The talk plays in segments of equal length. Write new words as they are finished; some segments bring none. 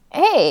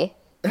Hey.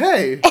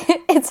 Hey.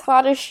 It's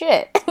hot as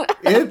shit.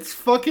 Like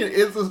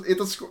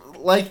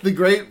the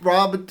great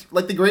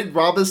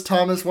Robus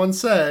Thomas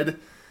once said,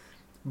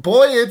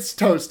 boy, it's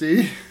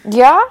toasty.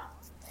 Yeah?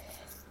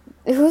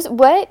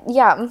 What?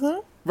 Yeah,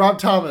 Rob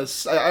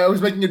Thomas. I was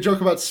making a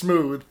joke about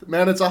Smooth.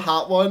 Man, it's a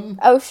hot one.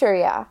 Oh, sure,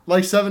 yeah.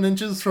 Like 7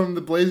 inches from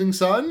the blazing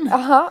sun.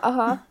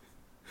 Uh-huh.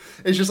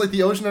 It's just like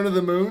the ocean under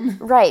the moon.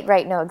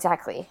 Right, no,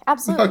 exactly.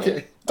 Absolutely.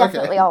 Okay.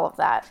 Definitely all of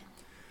that.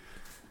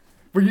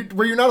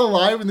 Were you not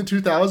alive in the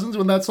 2000s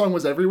when that song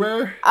was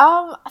everywhere?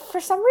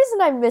 For some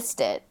reason I missed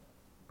it.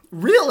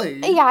 Really?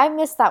 Yeah, I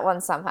missed that one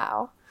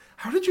somehow.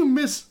 How did you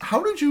miss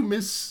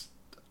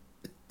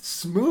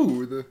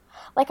Smooth?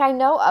 Like, I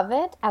know of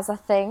it as a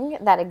thing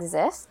that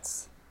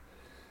exists.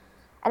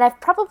 And I've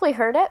probably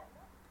heard it,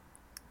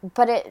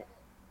 but it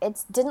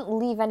didn't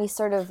leave any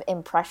sort of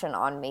impression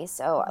on me,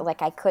 so,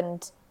 like, I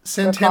couldn't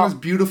Santana's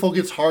recall. Beautiful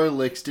Guitar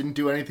Licks didn't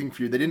do anything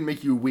for you. They didn't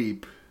make you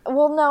weep.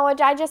 Well, no, it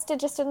just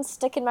didn't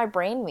stick in my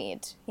brain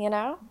meat, you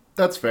know?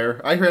 That's fair.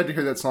 I had to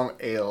hear that song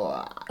a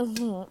lot.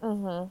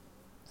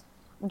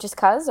 Just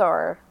 'cause,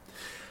 or?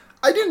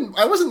 I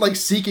wasn't, like,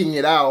 seeking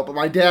it out, but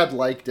my dad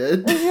liked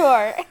it.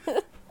 Sure.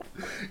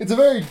 It's a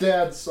very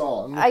dad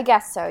song. I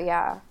guess so,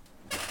 yeah.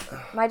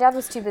 My dad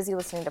was too busy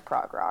listening to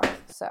prog rock,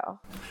 so.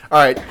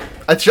 Alright.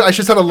 I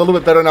should sound a little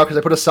bit better now because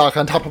I put a sock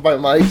on top of my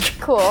mic.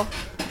 Cool.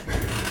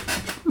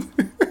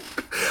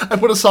 I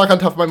put a sock on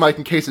top of my mic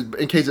in case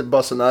it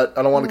busts a nut.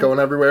 I don't want it going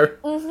everywhere.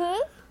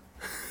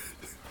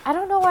 I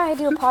don't know why I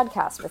do a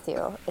podcast with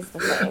you, is the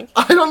thing.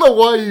 I don't know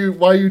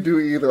why you do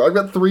either. I've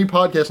got 3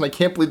 podcasts and I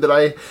can't believe that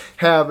I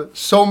have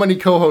so many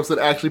co-hosts that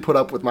actually put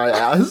up with my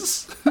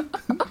ass.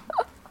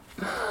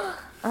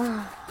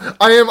 I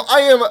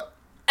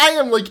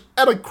am like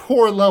at a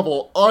core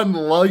level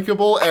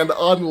unlikable and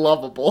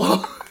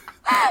unlovable.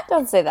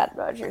 Don't say that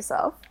about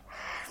yourself.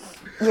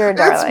 You're a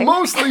darling. It's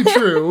mostly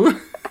true.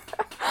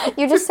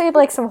 You just say,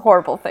 like, some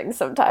horrible things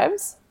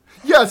sometimes.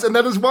 Yes, and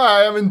that is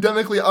why I am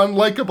endemically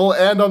unlikable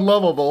and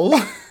unlovable.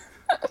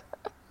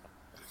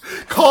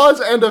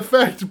 Cause and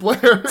effect,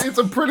 Blair. It's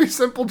a pretty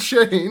simple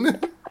chain.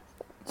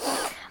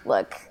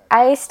 Look,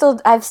 I've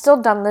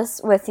still done this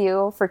with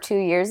you for 2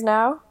 years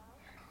now,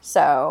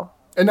 so.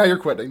 And now you're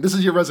quitting. This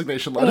is your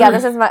resignation letter. Yeah,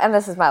 this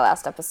is my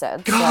last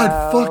episode.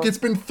 God, so. fuck! It's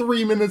been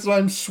 3 minutes and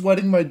I'm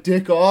sweating my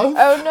dick off.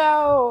 Oh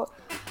no!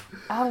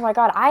 Oh my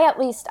god!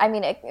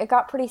 It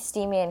got pretty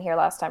steamy in here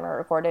last time I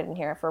recorded in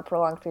here for a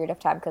prolonged period of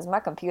time because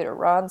my computer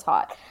runs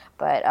hot.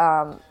 But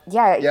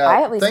yeah,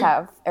 I at least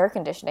have air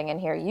conditioning in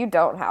here. You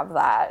don't have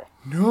that.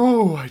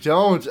 No, I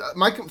don't.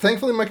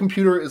 Thankfully, my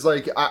computer is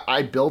like,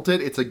 I built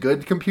it. It's a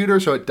good computer,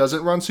 so it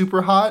doesn't run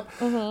super hot.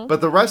 Mm-hmm. But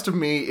the rest of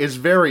me is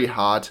very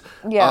hot.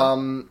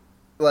 Yeah.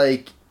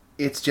 Like,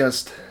 it's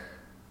just...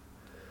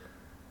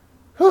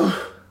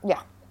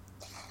 Yeah.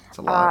 It's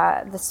a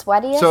lot. The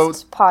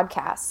sweatiest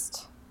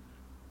podcast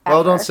ever.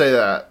 Well, don't say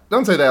that.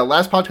 Don't say that.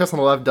 Last Podcast on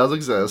the Left does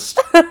exist.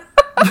 I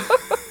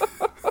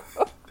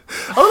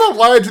don't know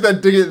why I did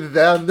that dig at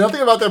them.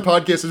 Nothing about their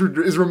podcast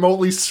is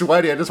remotely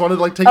sweaty. I just wanted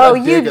to, like, take a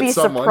dig at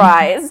someone.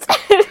 Oh, you'd be surprised.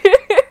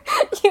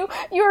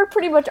 You were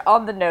pretty much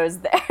on the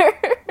nose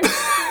there.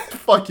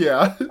 Fuck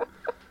yeah.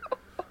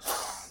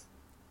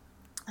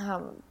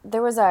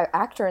 There was an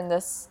actor in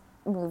this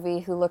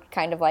movie who looked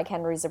kind of like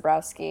Henry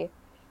Zebrowski.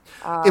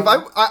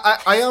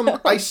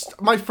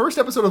 My first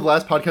episode of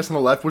Last Podcast on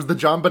the Left was the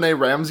John Benet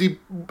Ramsey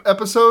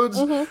episodes,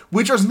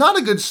 which is not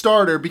a good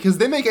starter because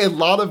they make a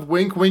lot of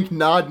wink, wink,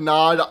 nod,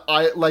 nod,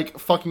 like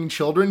fucking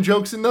children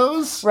jokes in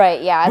those.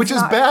 Right, yeah. Which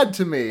is bad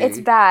to me. It's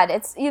bad.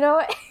 It's, you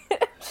know...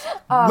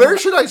 where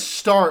should I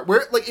start?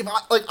 Where, like, if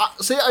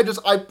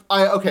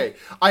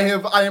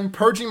I am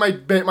purging my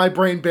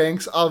brain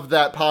banks of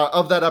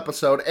that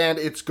episode, and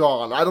it's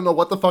gone. I don't know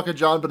what the fuck a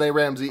John Benet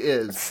Ramsey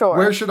is. Sure.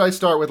 Where should I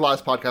start with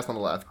Last Podcast on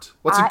the Left?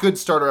 What's a good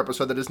starter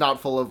episode that is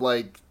not full of,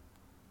 like,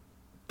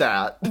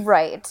 that?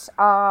 Right.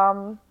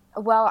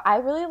 Well, I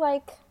really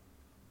like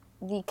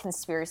the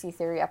conspiracy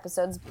theory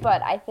episodes,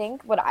 but I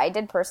think what I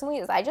did personally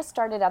is I just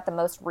started at the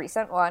most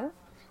recent one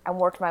and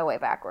worked my way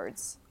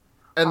backwards.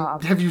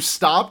 And have you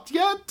stopped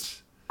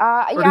yet?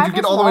 Or did you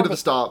get all the way to the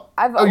stop?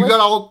 You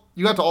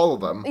got to all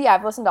of them. Yeah,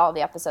 I've listened to all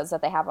the episodes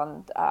that they have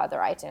on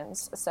their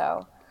iTunes.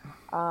 So,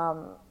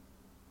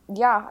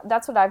 yeah,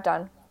 that's what I've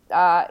done.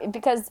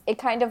 Because it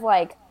kind of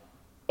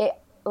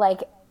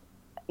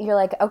you're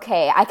like,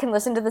 okay, I can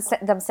listen to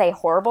them say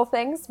horrible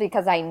things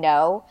because I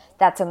know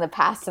that's in the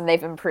past and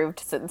they've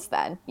improved since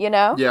then, you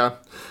know? Yeah.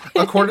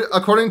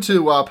 According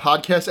to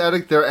Podcast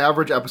Addict, their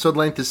average episode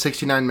length is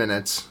 69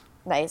 minutes.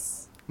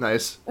 Nice.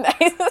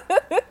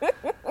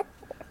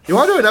 You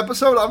want to do an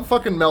episode? I'm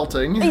fucking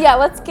melting. Yeah,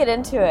 let's get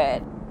into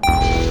it.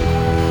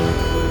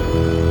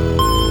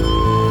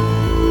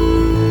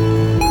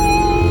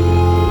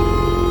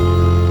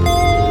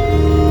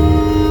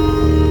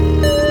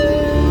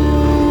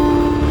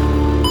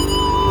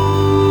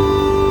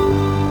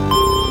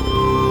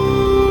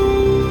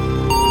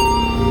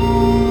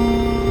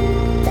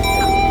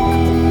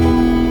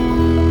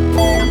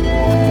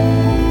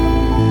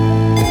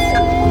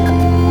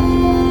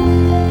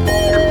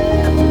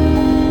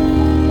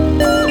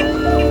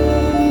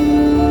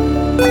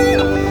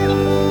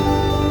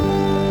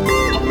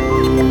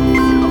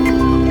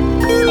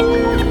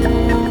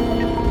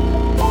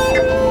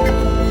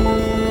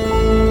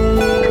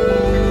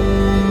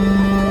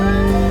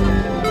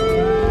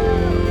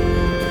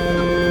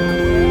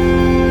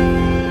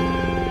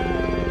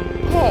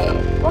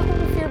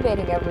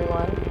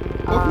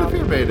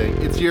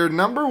 your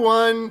number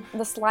one the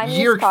slimiest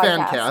Yeerk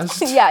podcast.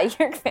 Fancast. Yeah,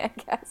 Yeerk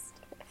Fancast.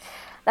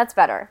 That's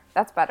better.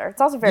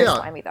 It's also very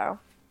slimy, though.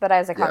 But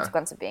as a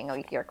consequence of being a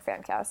Yeerk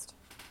Fancast.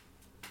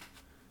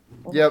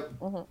 Yep.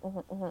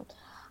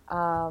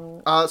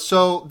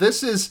 So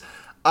this is...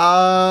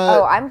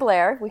 I'm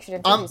Blair. We should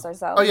introduce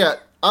ourselves. Oh, yeah.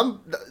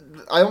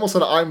 I almost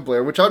said I'm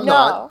Blair, which I'm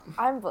not. No,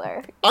 I'm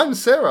Blair. I'm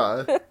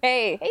Sarah.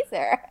 Hey,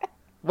 Sarah.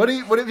 What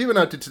have you been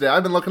up to today?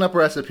 I've been looking up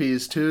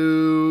recipes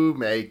to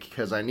make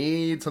because I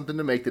need something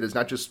to make that is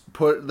not just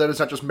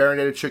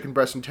marinated chicken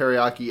breast and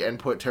teriyaki and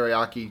put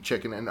teriyaki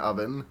chicken in the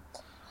oven.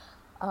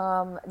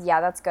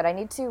 Yeah, that's good. I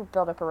need to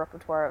build up a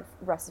repertoire of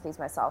recipes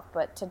myself.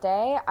 But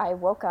today I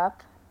woke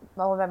up.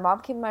 My mom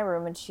came in my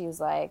room and she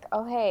was like,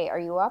 "Oh, hey, are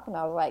you up?" And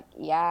I was like,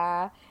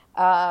 "Yeah."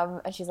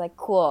 And she's like,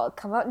 "Cool,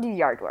 come out and do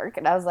yard work."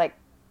 And I was like,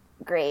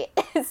 "Great."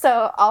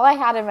 So all I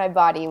had in my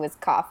body was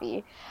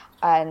coffee.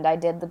 And I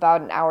did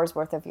about an hour's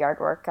worth of yard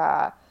work,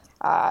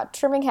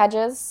 trimming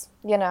hedges,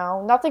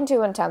 nothing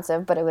too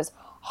intensive, but it was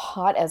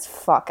hot as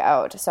fuck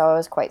out, so I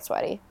was quite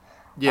sweaty.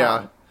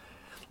 Yeah.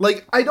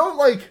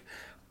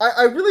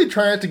 I really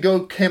try not to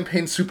go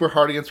campaign super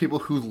hard against people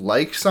who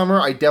like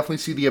summer. I definitely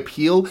see the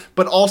appeal,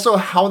 but also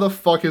how the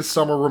fuck is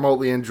summer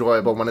remotely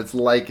enjoyable when it's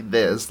like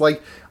this?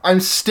 Like, I'm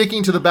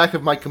sticking to the back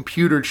of my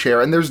computer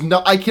chair, and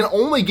I can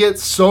only get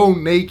so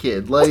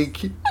naked,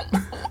 like...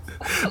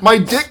 My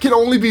dick can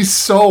only be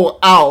so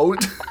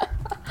out.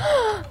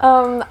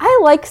 I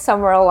like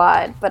summer a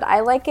lot, but I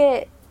like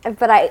it.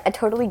 But I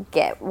totally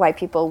get why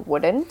people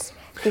wouldn't.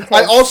 Because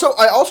I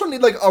also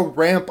need like a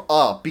ramp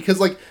up because,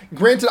 like,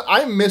 granted,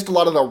 I missed a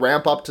lot of the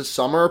ramp up to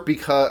summer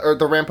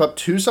the ramp up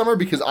to summer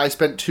because I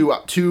spent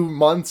 2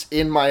 months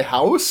in my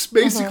house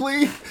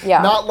basically,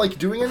 not like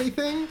doing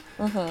anything.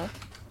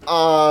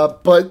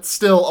 But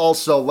still,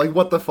 also like,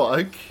 what the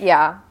fuck?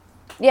 Yeah.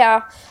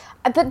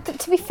 But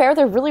to be fair,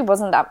 there really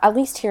wasn't that, at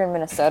least here in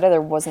Minnesota,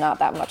 there was not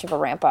that much of a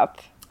ramp up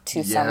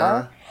to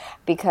summer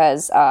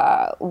because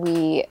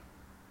we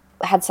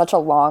had such a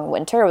long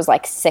winter. It was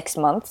like 6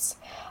 months.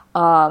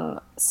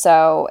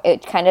 So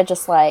it kind of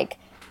just like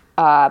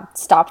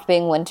stopped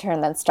being winter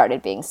and then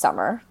started being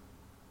summer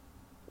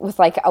with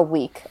like a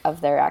week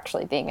of there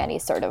actually being any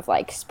sort of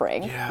like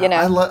spring,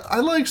 I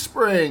like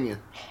spring.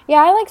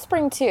 Yeah, I like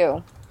spring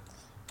too.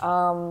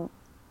 I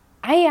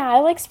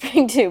like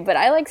spring too, but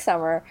I like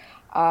summer.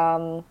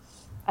 I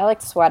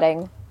like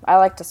sweating. I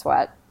like to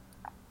sweat.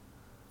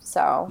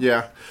 So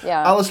yeah.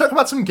 Let's talk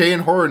about some gay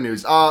and horror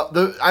news. I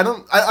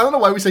don't know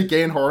why we say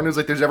gay and horror news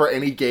like there's ever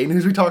any gay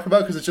news we talk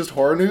about because it's just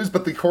horror news.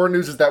 But the horror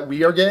news is that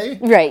we are gay.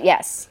 Right.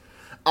 Yes.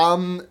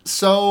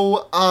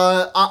 So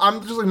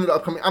I'm just looking at the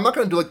upcoming. I'm not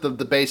going to do like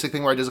the basic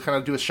thing where I just kind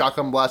of do a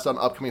shotgun blast on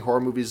upcoming horror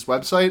movies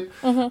website.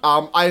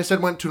 I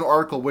instead went to an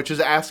article which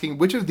is asking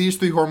which of these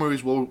 3 horror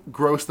movies will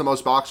gross the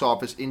most box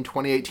office in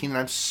 2018, and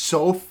I'm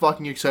so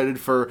fucking excited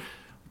for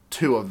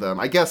 2 of them.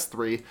 I guess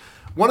 3.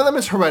 One of them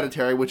is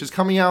Hereditary, which is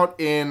coming out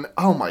in...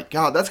 Oh my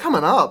god, that's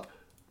coming up.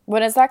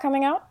 When is that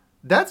coming out?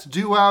 That's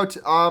due out,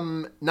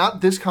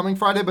 not this coming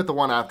Friday, but the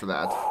one after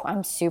that.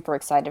 I'm super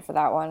excited for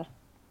that one.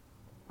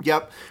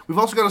 Yep. We've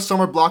also got a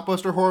summer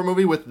blockbuster horror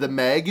movie with The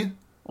Meg.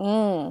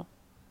 I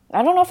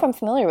don't know if I'm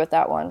familiar with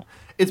that one.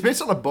 It's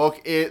based on a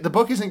book. The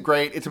book isn't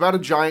great. It's about a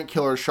giant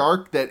killer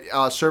shark that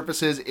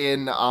surfaces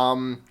in...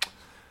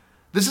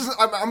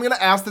 I'm going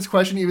to ask this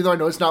question, even though I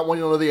know it's not one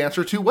you'll know the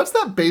answer to. What's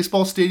that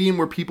baseball stadium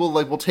where people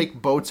like will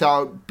take boats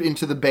out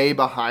into the bay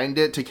behind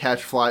it to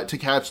catch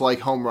like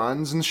home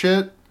runs and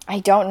shit? I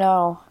don't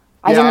know.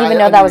 I didn't even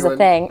know that was a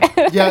thing.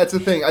 Yeah, it's a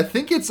thing. I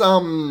think it's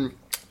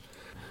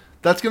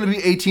that's going to be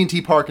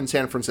AT&T Park in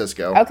San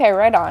Francisco. Okay,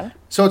 right on.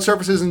 So it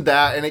surfaces in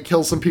that, and it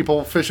kills some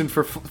people fishing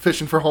for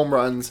home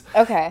runs.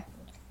 Okay.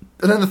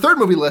 And then the third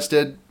movie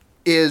listed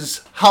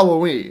is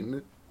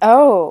Halloween.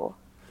 Oh,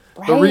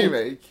 right. The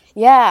remake.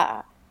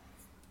 Yeah.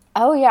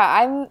 Oh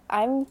yeah,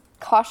 I'm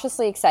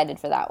cautiously excited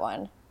for that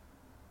one.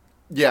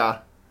 Yeah.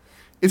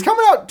 It's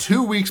coming out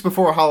 2 weeks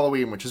before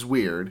Halloween, which is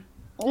weird.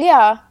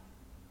 Yeah.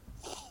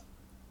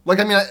 Like,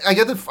 I mean, I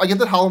get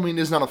that Halloween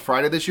isn't on a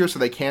Friday this year, so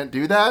they can't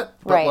do that.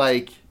 But right.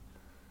 Like,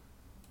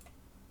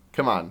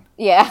 come on.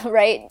 Yeah,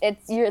 right.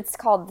 It's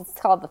called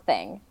The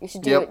Thing. You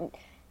should do it.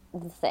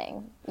 The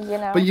Thing,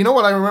 But you know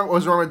what I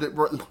was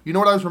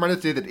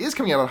reminded today that is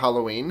coming out on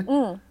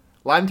Halloween?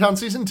 Limetown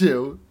Season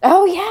 2.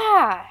 Oh,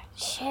 yeah.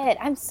 Shit,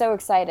 I'm so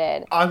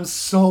excited. I'm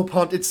so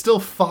pumped. It's still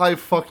 5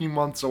 fucking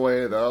months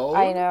away, though.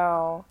 I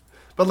know.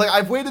 But, like,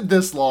 I've waited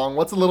this long.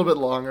 What's a little bit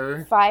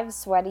longer? 5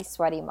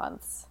 sweaty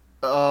months.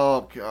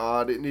 Oh,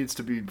 God. It needs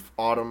to be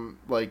autumn,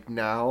 like,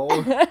 now.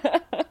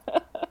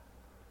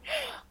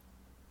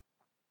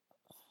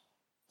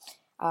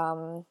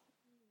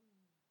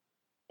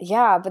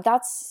 Yeah, but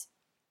that's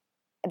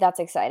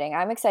exciting.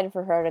 I'm excited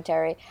for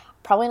Hereditary.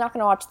 Probably not going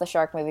to watch the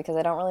shark movie because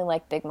I don't really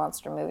like big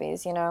monster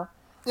movies, Yeah,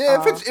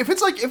 if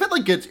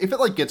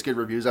it gets good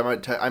reviews,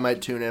 I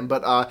might tune in.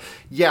 But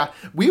yeah,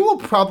 we will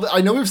probably.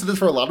 I know we've said this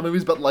for a lot of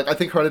movies, but like I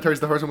think Hereditary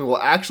is the first one we will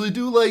actually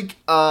do like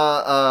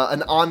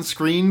an on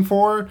screen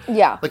for.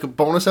 Yeah. Like a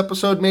bonus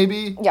episode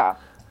maybe. Yeah.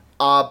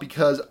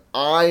 Because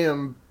I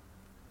am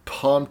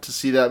pumped to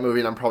see that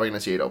movie, and I'm probably going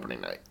to see it opening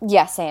night.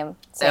 Yeah, same.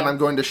 And I'm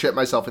going to shit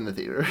myself in the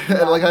theater,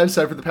 like I've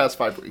said for the past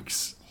 5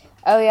 weeks.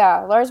 Oh, yeah.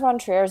 Lars von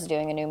Trier is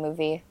doing a new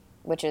movie,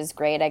 which is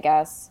great, I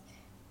guess.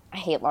 I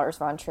hate Lars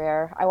von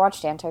Trier. I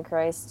watched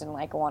Antichrist and,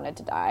 like, wanted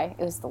to die.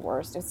 It was the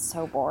worst. It was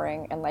so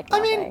boring and, like,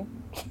 nothing. I mean,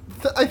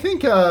 I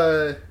think,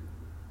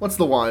 what's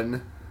the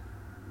one?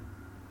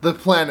 The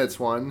Planets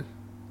one.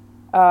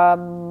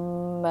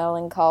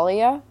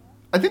 Melancholia?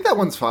 I think that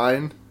one's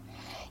fine.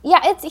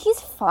 Yeah,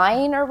 he's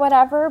fine or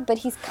whatever, but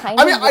he's kind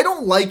of... I mean, I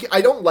don't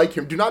like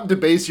him. Do not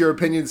debase your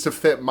opinions to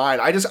fit mine.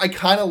 I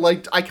kind of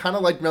liked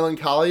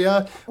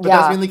Melancholia, but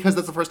that's mainly because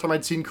that's the first time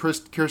I'd seen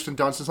Kirsten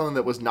Dunst in something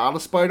that was not a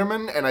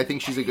Spider-Man, and I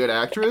think she's a good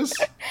actress.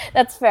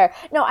 That's fair.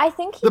 No, I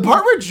think the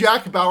part where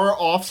Jack Bauer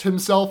offs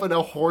himself in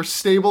a horse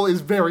stable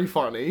is very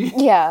funny.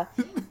 Yeah.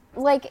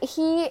 Like,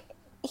 he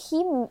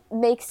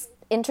makes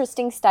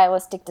interesting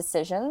stylistic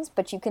decisions,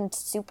 but you can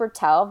super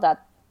tell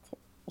that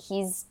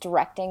he's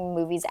directing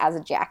movies as a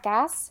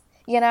jackass,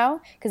 you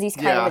know? Because he's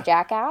kind of a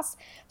jackass.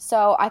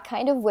 So I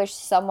kind of wish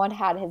someone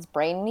had his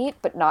brain meat,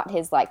 but not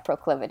his, like,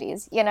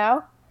 proclivities, you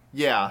know?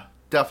 Yeah,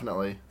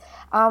 definitely.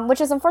 Which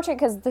is unfortunate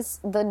because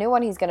the new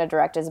one he's going to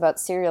direct is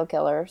about serial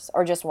killers,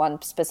 or just one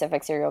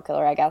specific serial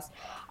killer, I guess.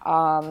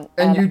 And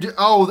is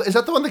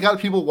that the one that got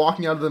people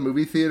walking out of the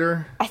movie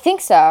theater? I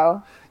think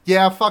so.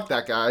 Yeah, fuck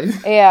that guy.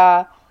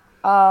 Yeah.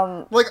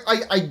 Like,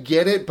 I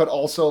get it, but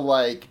also,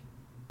 like,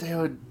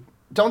 dude...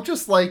 Don't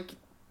just, like,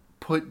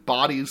 put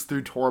bodies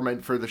through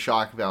torment for the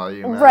shock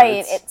value, man.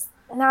 Right. It's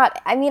not,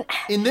 I mean...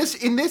 In this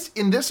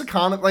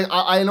economy, like,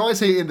 I know I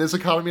say in this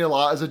economy a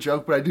lot as a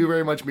joke, but I do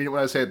very much mean it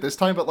when I say it this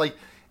time, but, like,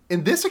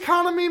 in this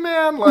economy,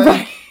 man, like...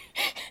 Right.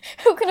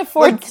 Who can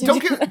afford to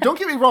don't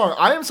get me wrong,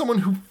 I am someone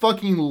who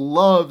fucking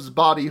loves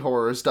body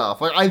horror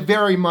stuff. Like, I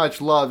very much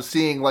love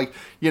seeing, like,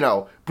 you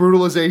know,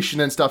 brutalization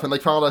and stuff, and,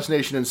 like, Final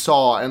Destination and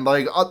Saw, and,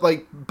 like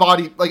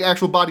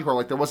actual body horror,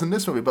 like there was in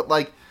this movie, but,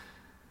 like...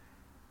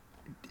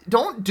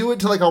 Don't do it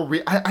to, like,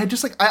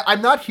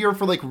 I'm not here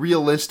for, like,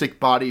 realistic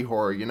body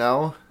horror, you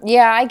know?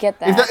 Yeah, I get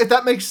that. If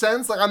that makes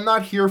sense, like, I'm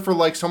not here for,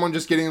 like, someone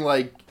just getting,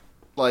 like,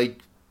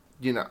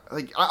 you know,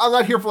 like, I'm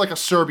not here for, like, a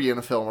Serbian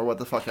film or what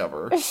the fuck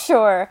ever.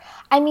 Sure.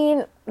 I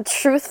mean,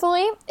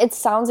 truthfully, it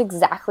sounds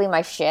exactly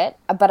my shit,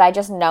 but I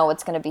just know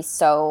it's going to be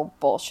so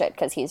bullshit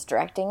because he's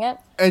directing it.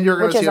 And you're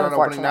going to see it on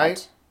opening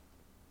night?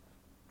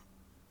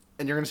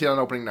 And you're going to see it on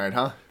opening night,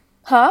 huh?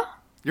 Huh?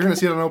 You're going to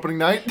see it on opening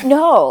night?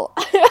 No.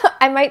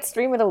 I might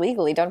stream it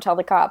illegally. Don't tell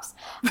the cops.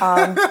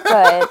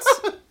 But,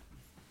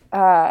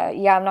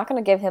 yeah, I'm not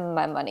going to give him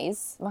my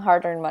monies, my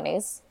hard-earned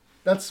monies.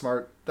 That's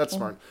smart. That's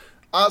smart.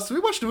 So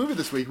we watched a movie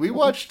this week. We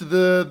watched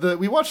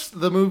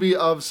the movie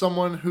of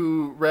someone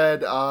who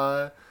read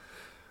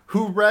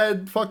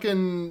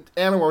fucking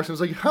Animorphs and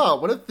was like,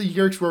 what if the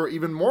Yeerks were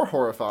even more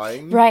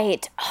horrifying?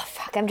 Right. Oh,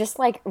 fuck. I'm just,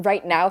 like,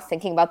 right now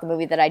thinking about the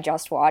movie that I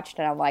just watched,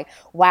 and I'm like,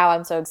 wow,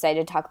 I'm so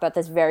excited to talk about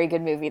this very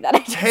good movie that I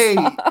just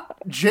saw.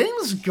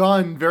 James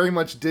Gunn very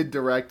much did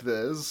direct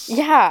this.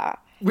 Yeah.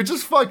 Which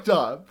is fucked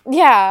up.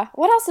 Yeah.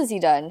 What else has he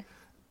done?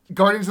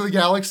 Guardians of the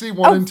Galaxy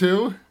 1 and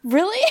 2.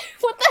 Really?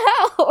 What the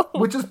hell?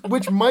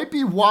 Which might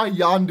be why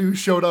Yondu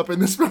showed up in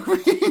this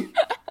movie.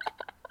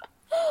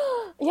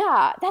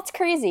 Yeah, that's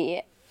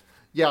crazy.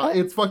 Yeah,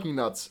 it's fucking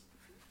nuts.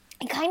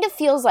 It kind of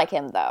feels like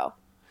him, though.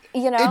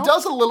 You know? It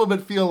does a little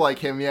bit feel like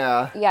him,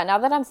 yeah. Yeah, now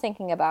that I'm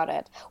thinking about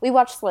it. We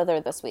watched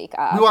Slither this week.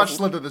 We watched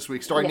Slither this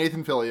week, starring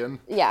Nathan Fillion.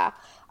 Yeah.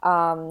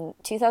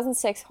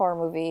 2006 horror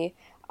movie.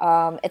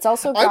 It's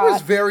also got... I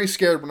was very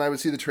scared when I would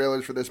see the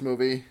trailers for this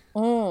movie. I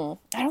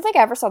don't think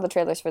I ever saw the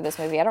trailers for this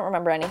movie. I don't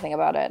remember anything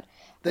about it.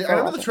 I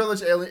remember the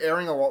trailers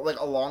airing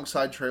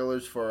alongside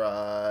trailers for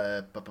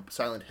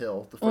Silent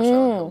Hill, the first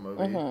Silent Hill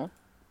movie.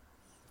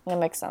 Mm-hmm. That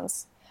makes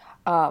sense.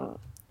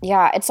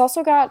 Yeah, it's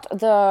also got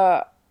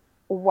the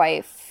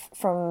wife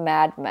from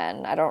Mad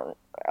Men.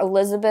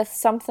 Elizabeth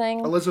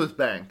something. Elizabeth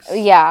Banks.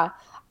 Yeah.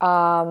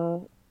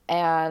 And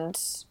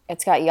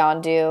it's got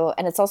Yondu,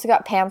 and it's also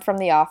got Pam from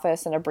The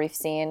Office in a brief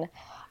scene.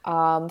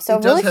 So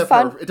it really have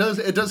fun. It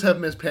does have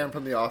Miss Pam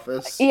from The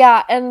Office.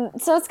 Yeah, and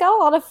so it's got a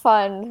lot of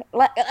fun.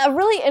 A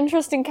really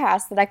interesting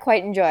cast that I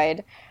quite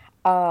enjoyed.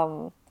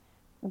 But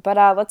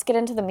let's get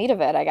into the meat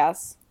of it, I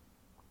guess.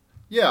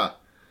 Yeah.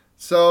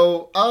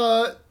 So,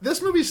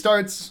 this movie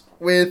starts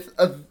with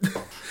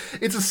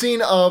it's a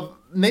scene of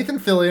Nathan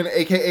Fillion,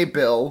 aka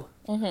Bill,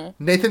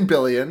 Nathan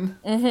Billion.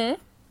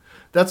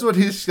 That's what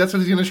he's going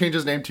to change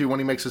his name to when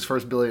he makes his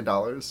first $1 billion.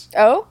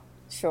 Oh,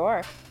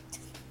 sure.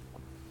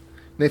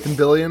 Nathan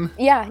Billion?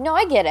 Yeah, no,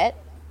 I get it.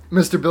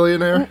 Mr.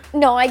 Billionaire?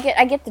 No, I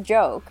get the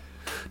joke.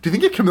 Do you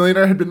think if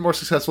Chamillionaire had been more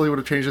successful, he would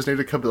have changed his name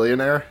to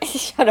Cabillionaire?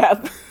 Shut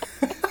up.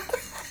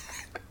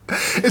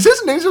 Is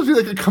his name supposed to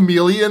be like a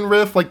chameleon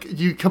riff? Like,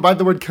 you combine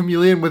the word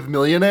chameleon with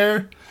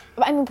millionaire?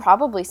 I mean,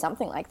 probably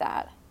something like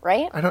that,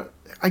 right?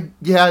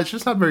 Yeah, it's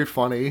just not very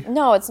funny.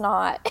 No, it's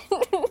not.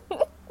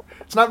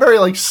 It's not very,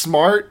 like,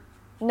 smart.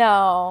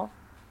 No.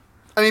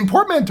 I mean,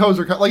 portmanteaus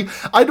are like,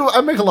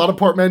 I make a lot of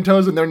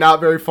portmanteaus and they're not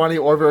very funny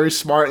or very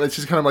smart. It's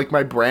just kind of like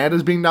my brand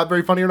as being not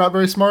very funny or not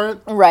very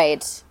smart.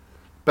 Right.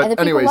 But and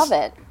the anyways, people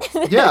love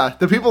it. Yeah,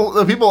 the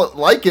people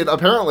like it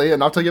apparently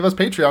enough to give us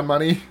Patreon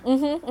money.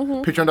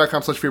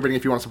 Patreon.com/fearbitting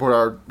if you want to support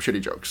our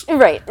shitty jokes.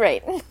 Right.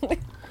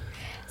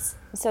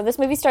 So this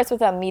movie starts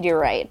with a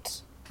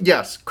meteorite.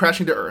 Yes,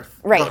 crashing to Earth.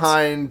 Right.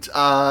 Behind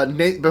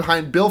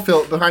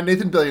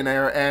Nathan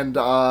Billionaire and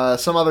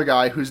some other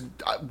guy who's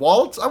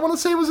Walt, I want to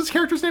say was his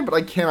character's name, but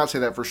I cannot say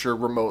that for sure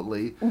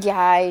remotely.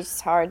 Yeah,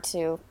 it's hard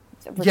to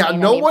retain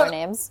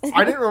names.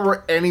 I didn't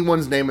remember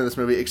anyone's name in this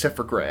movie except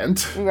for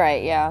Grant.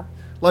 Right, yeah.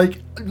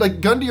 Like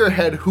gun to your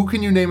head, who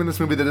can you name in this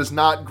movie that is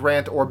not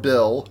Grant or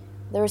Bill?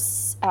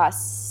 There's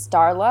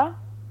Starla.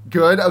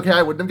 Good. Okay,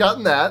 I wouldn't have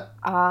gotten that.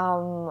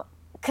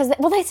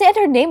 They said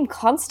her name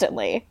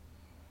constantly.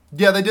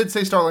 Yeah, they did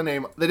say Starla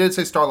name. They did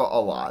say Starla a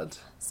lot.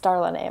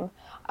 Starla name.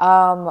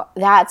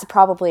 That's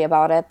probably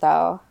about it,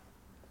 though.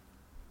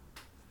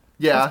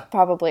 Yeah. That's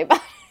probably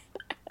about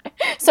it.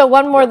 So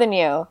one more than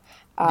you.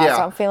 Yeah.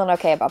 So I'm feeling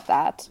okay about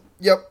that.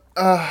 Yep.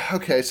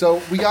 Okay,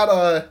 so we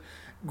got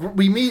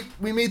we meet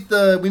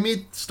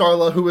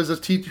Starla, who is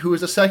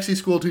a sexy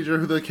school teacher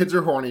who the kids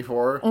are horny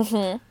for.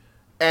 Mm-hmm.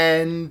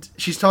 And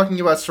she's talking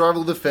about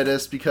survival of the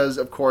fittest because,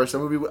 of course, a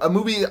movie.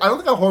 I don't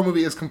think a horror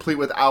movie is complete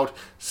without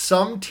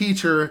some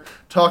teacher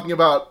talking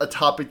about a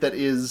topic that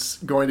is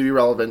going to be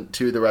relevant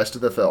to the rest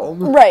of the film.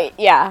 Right.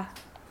 Yeah.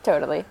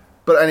 Totally.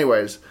 But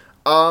anyways,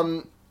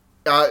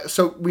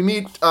 so we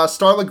meet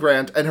Starla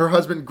Grant and her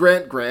husband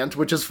Grant,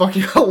 which is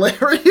fucking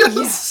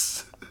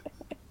hilarious.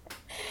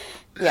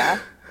 Yeah.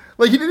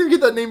 Like, he didn't even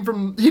get that name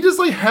from... He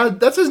just,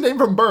 that's his name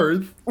from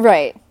birth.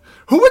 Right.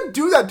 Who would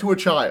do that to a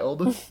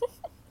child?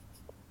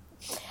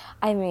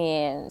 I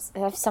mean,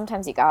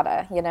 sometimes you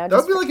gotta, That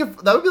would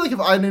be like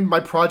if I named my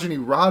progeny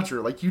Roger.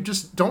 Like, you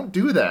just don't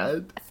do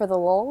that. For the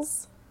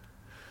lulz?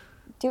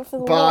 Do it for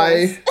the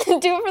lulz. Do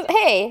it for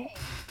hey!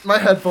 My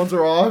headphones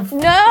are off.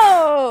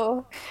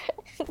 No!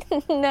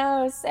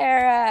 No,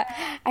 Sarah.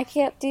 I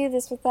can't do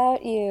this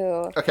without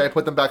you. Okay,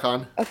 put them back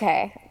on.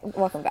 Okay,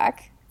 welcome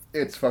back.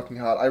 It's fucking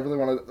hot. I really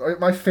want to...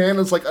 My fan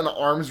is like an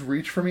arm's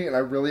reach for me, and I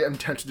really am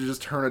tempted to just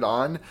turn it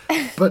on.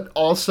 But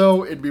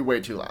also, it'd be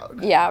way too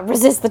loud. Yeah,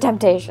 resist the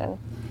temptation.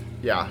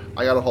 Yeah,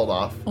 I gotta hold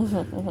off.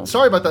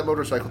 Sorry about that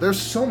motorcycle. There's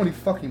so many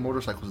fucking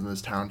motorcycles in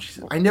this town.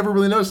 Jesus. I never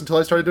really noticed until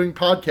I started doing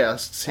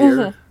podcasts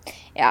here.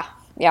 Yeah.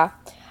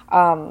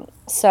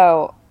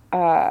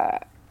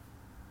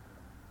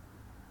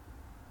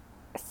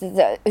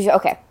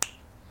 Okay.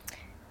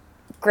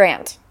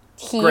 Grant.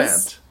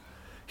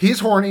 He's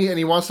horny and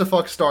he wants to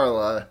fuck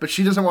Starla, but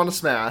she doesn't want to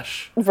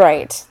smash.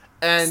 Right.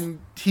 And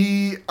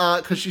he,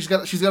 because she's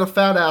got a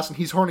fat ass and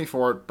he's horny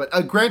for it. But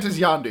Grant is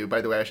Yondu,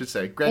 by the way, I should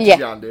say. Grant is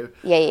Yondu.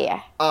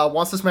 Yeah.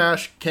 Wants to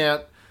smash,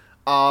 can't.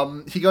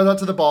 He goes out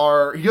to the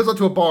bar. He goes out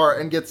to a bar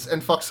and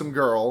fucks some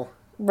girl.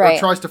 Right. Or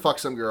tries to fuck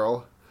some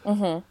girl.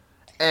 Mm-hmm.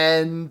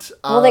 And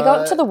they go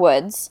out to the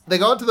woods. They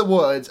go out to the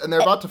woods and they're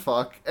about to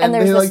fuck. And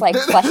there's this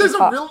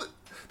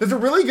there's a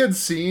really good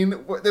scene.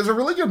 There's a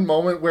really good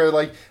moment where,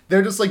 like,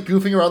 they're just, like,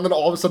 goofing around, and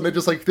all of a sudden they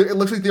just, like, it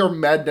looks like they are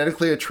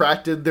magnetically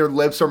attracted. Their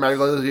lips are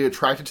magnetically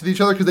attracted to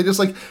each other because they just,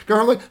 like, go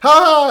around, like,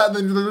 ha! And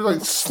then they're,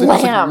 like,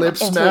 slam lip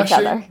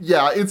smashing.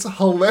 Yeah, it's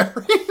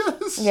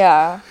hilarious.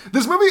 Yeah.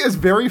 This movie is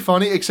very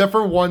funny, except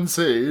for one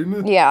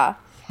scene. Yeah.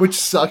 Which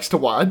sucks to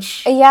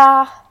watch.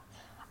 Yeah.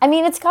 I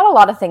mean, it's got a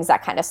lot of things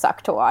that kind of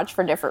suck to watch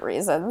for different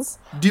reasons.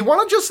 Do you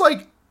want to just,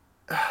 like...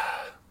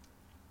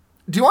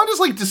 Do you want to just,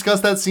 like,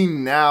 discuss that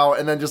scene now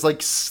and then just,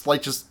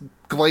 just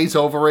glaze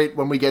over it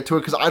when we get to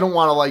it? Because I don't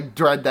want to, like,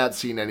 dread that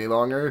scene any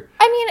longer.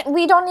 I mean,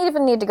 we don't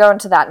even need to go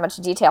into that much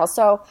detail,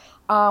 so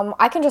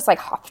I can just, like,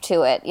 hop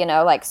to it,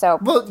 so...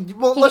 Well,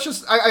 let's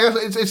just... I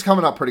guess it's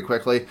coming up pretty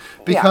quickly.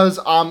 Because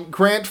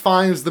Grant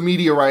finds the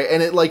meteorite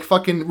and it, like,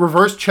 fucking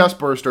reverse chest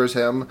bursters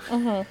him.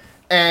 Mm-hmm.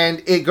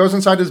 And it goes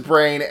inside his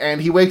brain,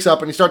 and he wakes up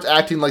and he starts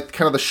acting like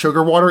kind of the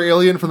sugar water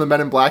alien from the Men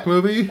in Black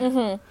movie.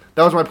 Mm-hmm.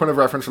 That was my point of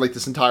reference for, like,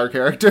 this entire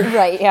character.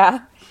 Right,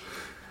 yeah.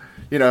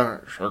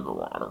 Sugar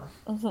water.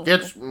 Mm-hmm.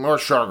 Get more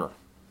sugar.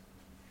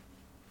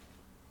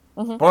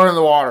 Mm-hmm. Pour it in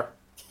the water.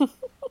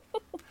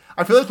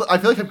 I feel like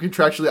I'm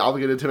contractually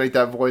obligated to make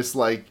that voice,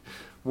 like,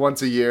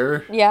 once a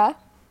year. Yeah.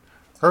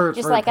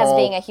 Just like Paul. As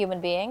being a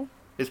human being.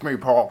 It's me,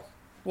 Paul.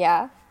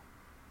 Yeah.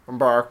 I'm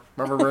Bar.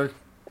 Remember me?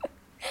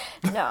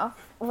 No.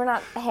 We're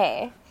not...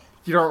 Hey.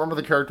 You don't remember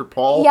the character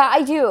Paul? Yeah,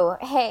 I do.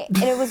 Hey,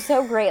 and it was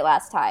so great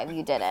last time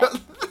you did it.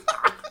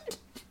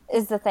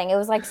 Is the thing. It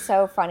was, like,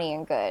 so funny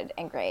and good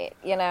and great,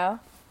 Okay,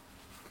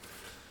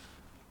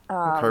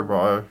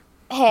 bye.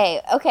 Hey,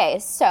 okay,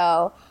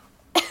 so...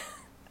 I'm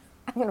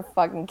gonna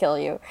fucking kill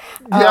you.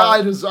 Yeah,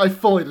 I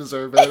fully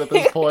deserve it at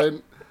this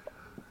point.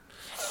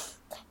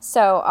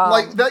 So,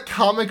 like, that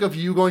comic of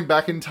you going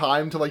back in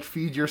time to, like,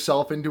 feed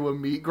yourself into a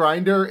meat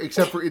grinder,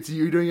 except for it's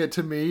you doing it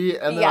to me,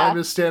 and then I'm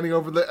just standing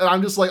over and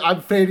I'm just, like,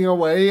 I'm fading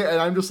away, and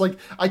I'm just, like,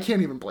 I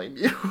can't even blame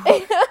you.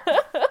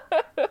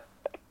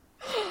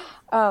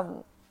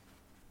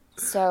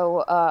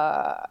 So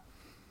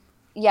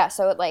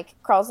it, like,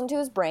 crawls into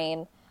his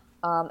brain,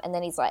 and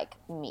then he's, like,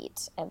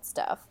 meat and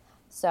stuff.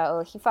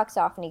 So he fucks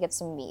off and he gets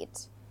some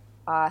meat.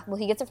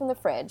 He gets it from the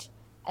fridge,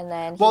 And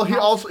then the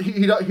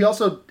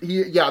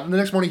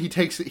next morning he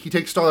takes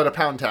Starla to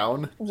Pound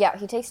Town. Yeah,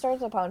 he takes Starla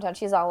to Pound Town.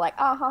 She's all like,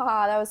 "Ah, ha,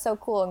 ha, that was so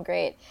cool and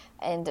great,"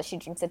 and she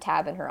drinks a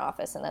tab in her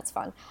office, and that's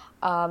fun.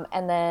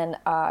 And then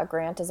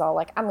Grant is all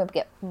like, "I'm gonna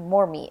get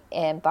more meat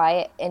and buy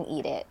it and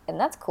eat it," and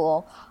that's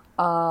cool.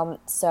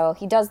 So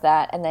he does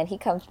that, and then he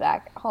comes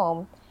back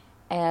home,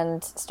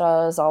 and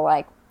Starla's all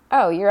like,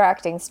 "Oh, you're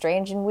acting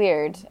strange and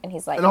weird," and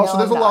he's like, "And also, no,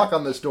 there's a lock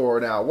on this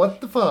door now.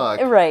 What the fuck?"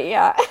 Right?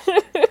 Yeah.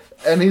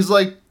 And he's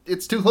like,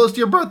 "It's too close to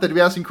your birthday to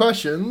be asking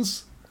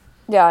questions."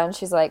 Yeah, and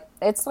she's like,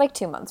 "It's like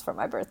 2 months from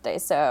my birthday,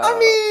 so..." I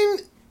mean,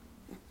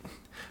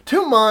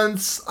 2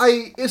 months.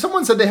 If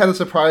someone said they had a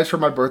surprise for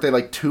my birthday,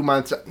 like 2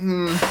 months...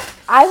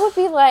 I would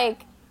be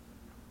like,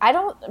 I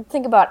don't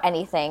think about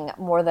anything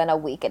more than a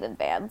week in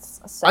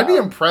advance. So. I'd be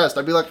impressed.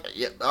 I'd be like,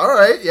 yeah, all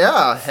right,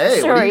 yeah,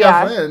 hey, sure, what do you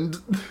got planned?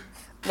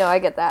 No, I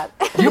get that.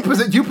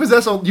 you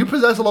possess a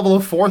level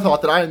of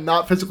forethought that I am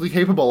not physically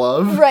capable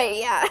of. Right,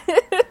 yeah.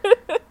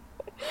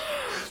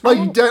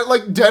 Like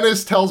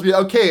Dennis tells me,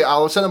 okay,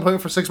 I'll set an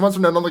appointment for 6 months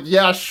from now, and I'm like,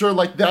 yeah, sure,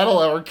 like,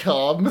 that'll ever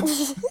come.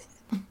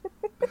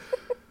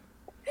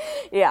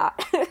 Yeah.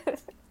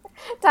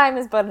 Time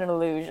is but an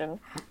illusion.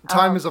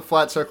 Time is a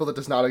flat circle that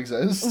does not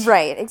exist.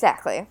 Right,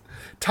 exactly.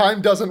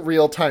 Time doesn't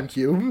real time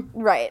cube.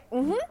 Right.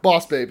 Mm-hmm.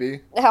 Boss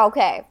baby.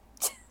 Okay.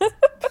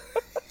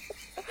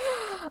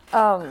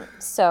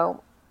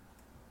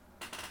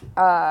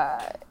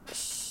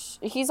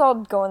 He's all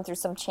going through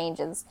some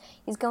changes.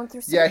 He's going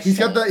through some he's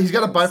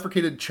got a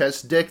bifurcated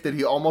chest dick that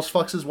he almost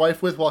fucks his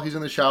wife with while she's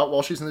in the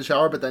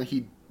shower, but then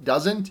he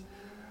doesn't.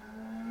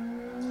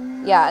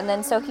 Yeah, and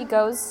then so he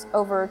goes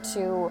over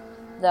to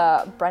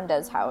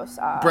Brenda's house.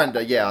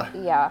 Brenda, yeah.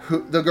 Yeah.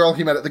 The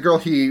girl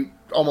he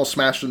almost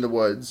smashed in the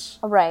woods.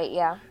 Right,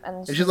 yeah.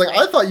 And she's like,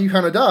 I thought you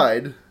kind of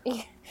died.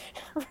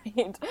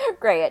 Right.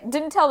 Great.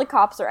 Didn't tell the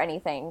cops or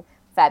anything.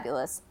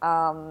 Fabulous.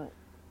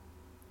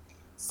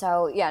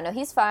 So, yeah, no,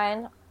 he's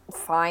fine.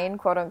 Fine,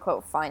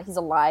 quote-unquote fine. He's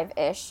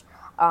alive-ish.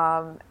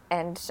 And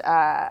then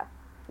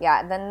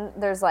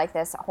there's, like,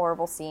 this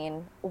horrible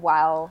scene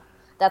while...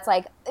 That's,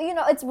 like,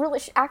 it's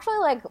really... Actually,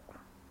 like...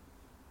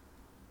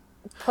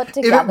 put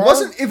together.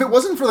 If it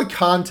wasn't for the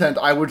content,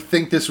 I would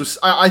think this was...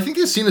 I think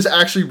this scene is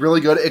actually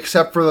really good,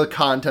 except for the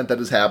content that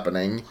is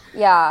happening.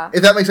 Yeah.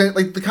 If that makes sense.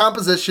 Like, the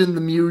composition,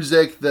 the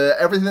music,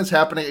 everything that's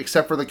happening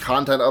except for the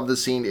content of the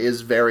scene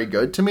is very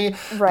good to me.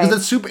 Right.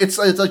 Because it's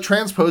like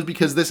transposed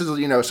because this is,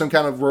 some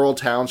kind of rural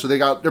town, so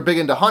they're big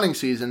into hunting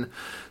season.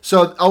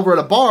 So over at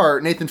a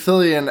bar, Nathan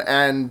Fillion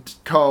and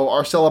co.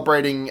 are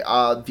celebrating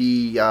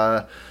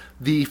the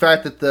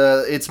fact that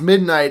it's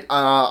midnight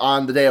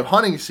on the day of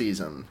hunting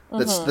season.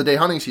 That's the day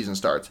hunting season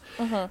starts.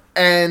 Mm-hmm.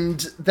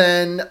 And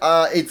then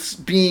it's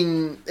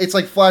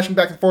like flashing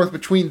back and forth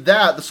between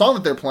the song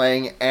that they're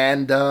playing,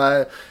 and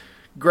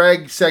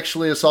Greg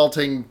sexually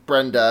assaulting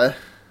Brenda.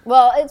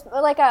 Well, it's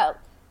like a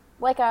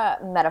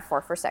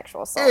metaphor for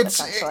sexual assault,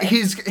 essentially.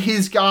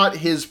 He's got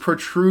his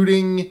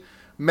protruding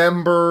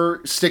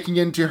member sticking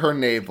into her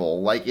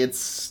navel. Like,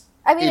 it's...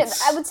 I mean,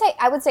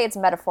 I would say it's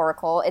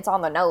metaphorical. It's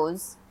on the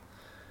nose.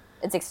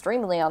 It's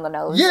extremely on the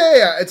nose.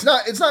 Yeah. It's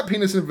not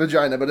penis and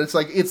vagina, but it's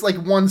like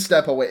one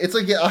step away. It's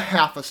like a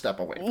half a step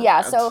away.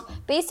 Yeah. So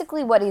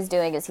basically, what he's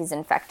doing is he's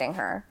infecting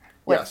her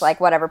with like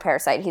whatever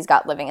parasite he's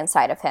got living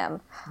inside of him.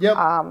 Yep.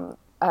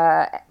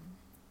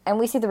 And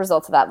we see the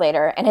results of that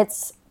later, and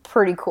it's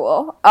pretty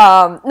cool.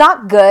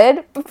 Not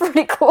good, but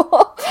pretty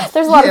cool.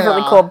 There's a lot of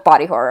really cool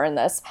body horror in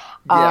this.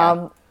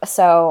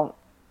 So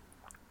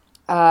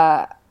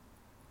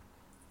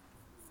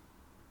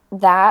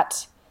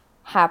that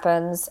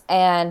happens,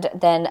 and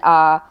then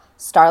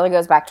Starla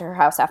goes back to her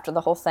house after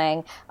the whole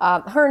thing.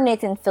 Her and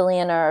Nathan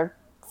Fillion are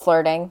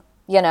flirting,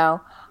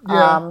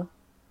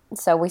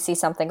 so we see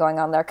something going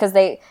on there because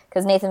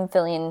Nathan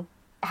Fillion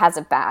has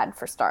it bad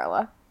for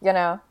Starla,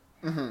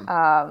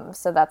 Mm-hmm.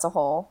 So that's a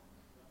whole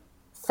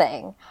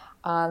thing.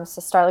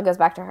 So Starla goes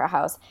back to her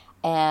house,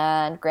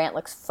 and Grant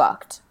looks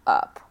fucked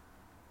up,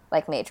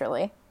 like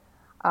majorly.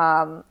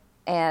 And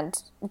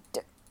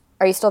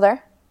are you still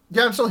there?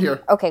 Yeah, I'm still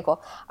here. Okay,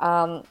 cool.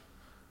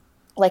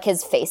 Like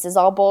his face is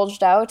all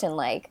bulged out and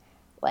like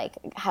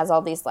has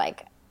all these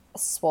like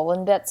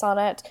swollen bits on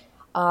it.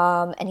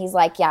 And he's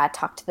like, yeah,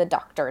 talk to the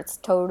doctor. It's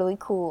totally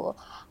cool.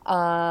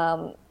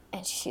 And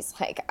she's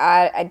like,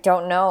 I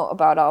don't know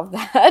about all of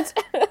that.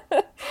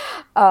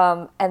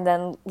 And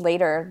then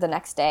later the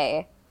next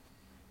day,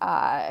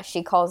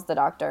 she calls the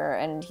doctor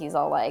and he's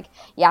all like,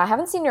 yeah, I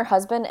haven't seen your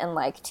husband in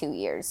like 2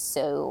 years,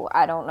 so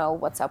I don't know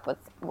what's up with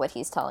what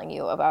he's telling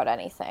you about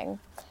anything.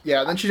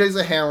 Yeah, then she takes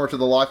a hammer to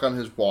the lock on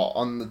his wall,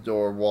 on the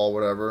door wall,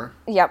 whatever.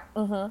 Yep.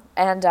 Mm-hmm.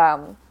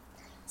 And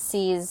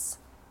sees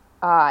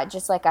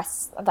just like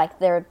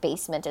their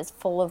basement is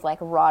full of like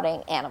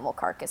rotting animal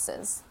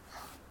carcasses,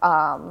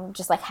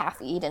 just like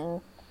half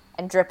eaten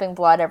and dripping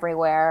blood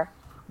everywhere.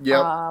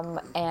 Yep.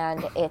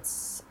 And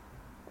it's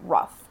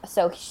rough.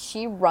 So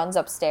she runs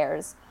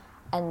upstairs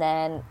and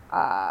then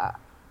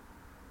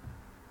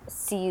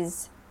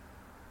sees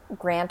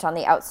Grant on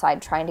the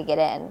outside trying to get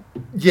in.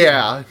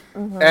 Yeah.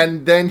 Mm-hmm.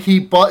 And then he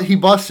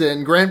busts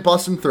in, Grant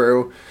busts him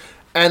through,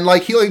 and,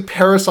 like, he, like,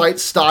 Parasite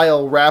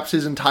style wraps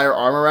his entire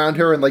arm around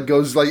her and, like,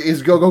 goes, like,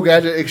 his Go-Go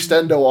Gadget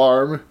extendo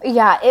arm.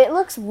 Yeah, it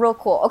looks real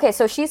cool. Okay,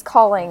 so she's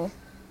calling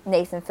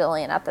Nathan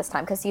Fillion at this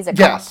time because he's a cop.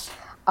 Yes.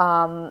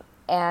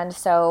 And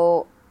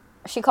so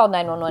she called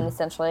 911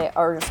 essentially,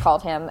 or just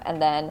called him,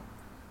 and then,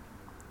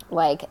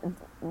 like,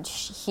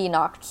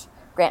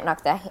 Grant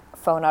knocked the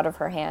phone out of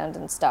her hand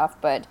and stuff,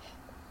 but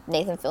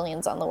Nathan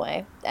Fillion's on the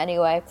way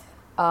anyway.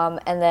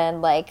 And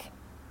then, like,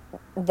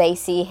 they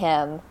see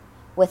him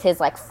with his,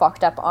 like,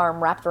 fucked up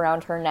arm wrapped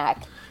around her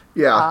neck.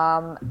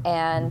 Yeah.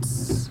 And,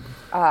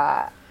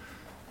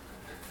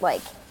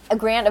 like,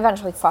 Grant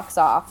eventually fucks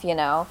off, you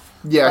know?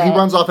 Yeah, he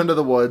runs off into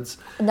the woods.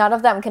 None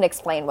of them can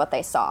explain what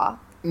they saw.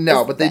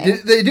 No, but they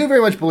do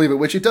very much believe it,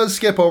 which it does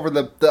skip over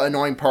the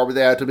annoying part where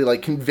they have to be,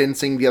 like,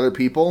 convincing the other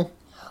people.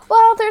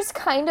 Well, there's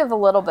kind of a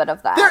little bit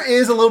of that. There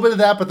is a little bit of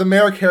that, but the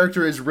Mara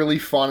character is really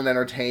fun and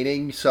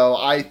entertaining, so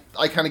I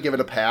kind of give it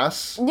a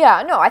pass.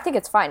 Yeah, no, I think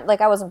it's fine.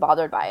 Like, I wasn't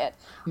bothered by it.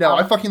 No,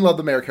 I fucking love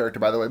the Mara character,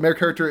 by the way. The Mara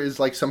character is,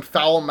 like, some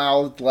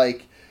foul-mouthed,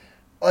 like,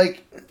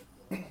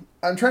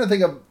 I'm trying to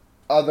think of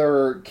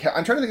other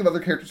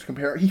characters to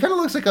compare. He kind of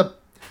looks like a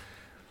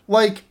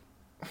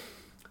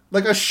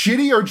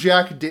shittier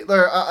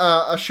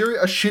a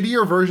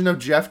shittier version of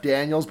Jeff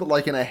Daniels, but,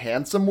 like, in a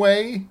handsome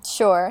way.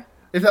 Sure.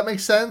 If that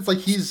makes sense. Like,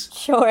 he's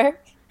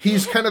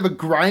kind of a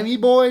grimy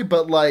boy,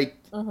 but, like,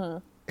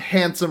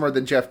 handsomer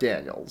than Jeff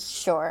Daniels.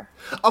 Sure.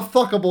 A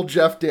fuckable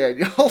Jeff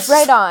Daniels.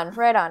 Right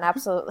on,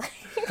 absolutely.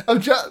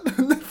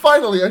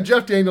 Finally, a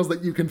Jeff Daniels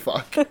that you can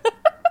fuck.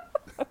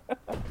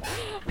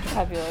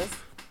 Fabulous.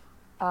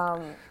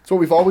 It's what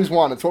we've always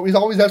wanted. It's what we've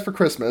always asked for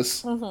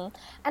Christmas. Mm-hmm.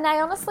 And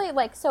I honestly,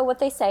 like, so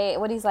what he's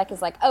like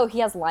is like, oh, he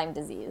has Lyme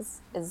disease,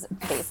 is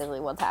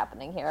basically what's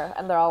happening here.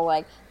 And they're all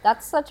like,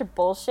 that's such a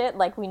bullshit.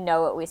 Like, we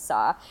know what we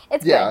saw.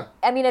 It's good.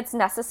 I mean, it's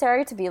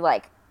necessary to be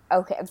like,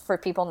 okay, for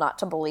people not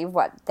to believe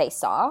what they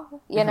saw,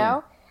 you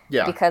know?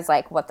 Yeah. Because,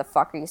 like, what the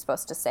fuck are you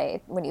supposed to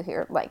say when you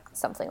hear, like,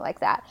 something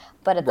like that?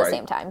 But at the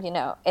same time, you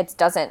know, it's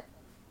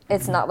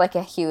not like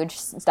a huge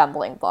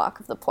stumbling block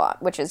of the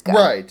plot, which is good.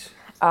 Right.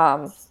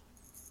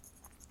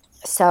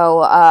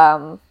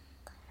 So,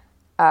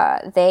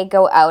 they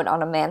go out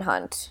on a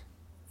manhunt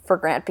for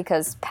Grant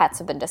because pets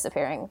have been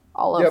disappearing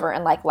all over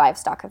and, like,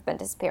 livestock have been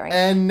disappearing.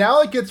 And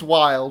now it gets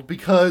wild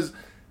because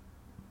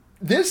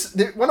one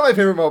of my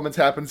favorite moments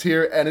happens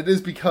here, and it is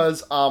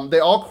because they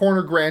all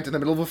corner Grant in the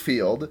middle of a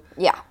field.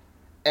 Yeah.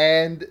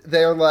 And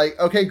they're like,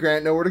 okay,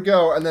 Grant, know where to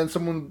go. And then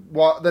some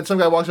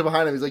guy walks up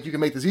behind him. He's like, you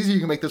can make this easy, you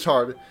can make this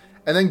hard.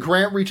 And then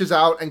Grant reaches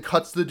out and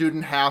cuts the dude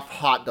in half,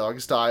 hot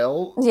dog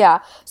style. Yeah.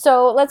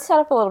 So let's set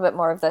up a little bit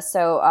more of this.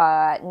 So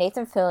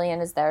Nathan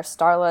Fillion is there,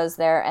 Starla is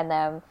there, and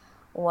then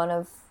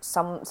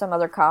some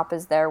other cop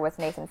is there with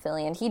Nathan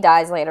Fillion. He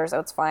dies later,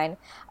 so it's fine.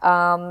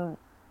 And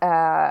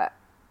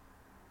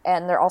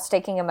they're all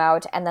staking him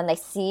out, and then they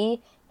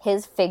see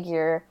his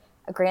figure,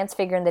 Grant's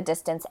figure in the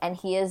distance, and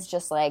he is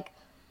just, like,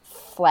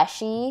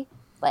 fleshy,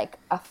 like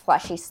a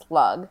fleshy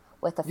slug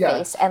with a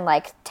face and,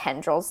 like,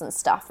 tendrils and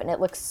stuff, and it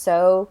looks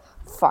so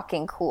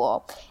fucking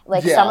cool.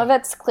 Like, some of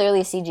it's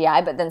clearly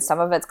CGI, but then some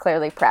of it's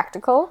clearly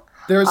practical.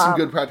 There are some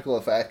good practical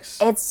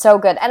effects. It's so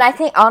good. And I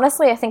think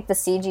the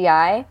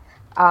CGI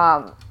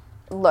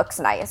looks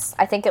nice.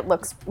 I think it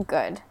looks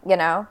good, you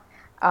know?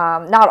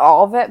 Not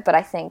all of it, but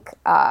I think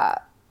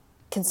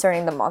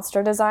concerning the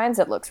monster designs,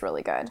 it looks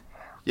really good.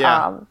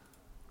 Yeah.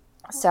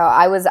 So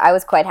I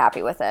was quite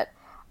happy with it.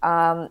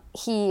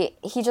 He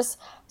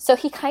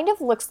kind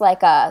of looks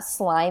like a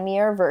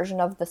slimier version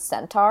of the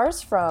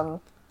centaurs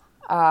from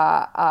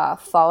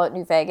Fallout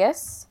New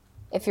Vegas,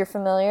 if you're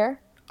familiar.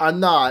 I'm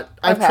not.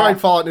 I've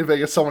tried Fallout New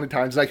Vegas so many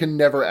times, and I can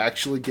never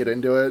actually get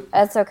into it.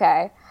 That's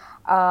okay.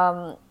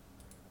 So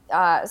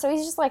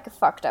he's just like a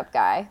fucked up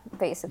guy,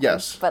 basically.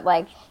 Yes. But,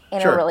 like,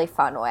 in a really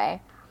fun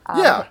way.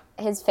 Yeah.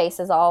 His face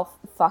is all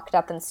fucked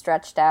up and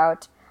stretched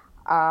out.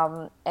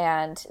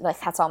 And,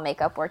 like, that's all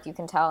makeup work, you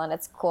can tell, and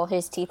it's cool.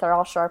 His teeth are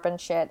all sharp and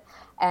shit.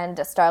 And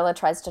Starla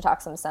tries to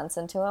talk some sense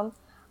into him.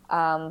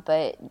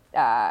 But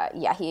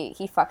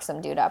he fucks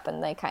some dude up,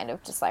 and they kind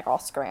of just, like, all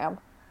scram.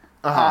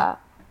 Then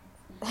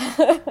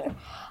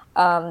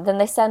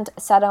they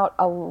set out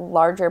a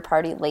larger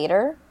party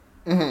later.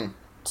 Mm-hmm.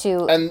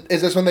 And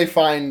is this when they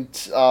find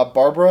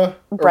Barbara?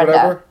 Or Brenda.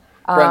 Whatever?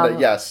 Brenda,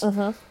 yes.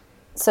 Mm-hmm.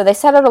 So they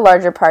set out a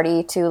larger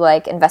party to,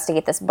 like,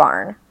 investigate this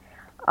barn.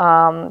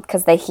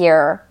 Because they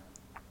hear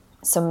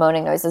some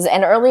moaning noises.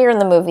 And earlier in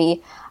the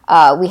movie,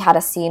 we had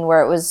a scene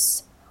where it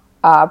was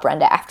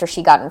Brenda after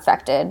she got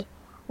infected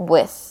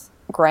with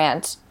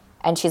Grant,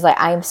 and she's like,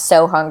 I'm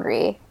so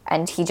hungry.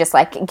 And he just,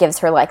 like, gives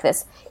her, like,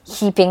 this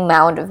heaping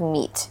mound of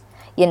meat,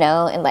 you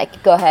know, and,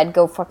 like, go ahead,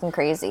 go fucking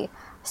crazy.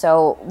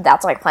 So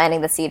that's, like,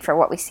 planting the seed for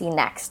what we see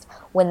next.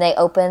 When they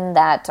open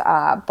that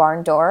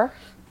barn door.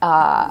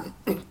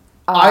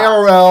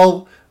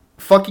 IRL,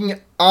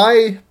 fucking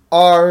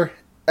IRL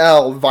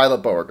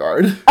Violet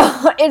Beauregard.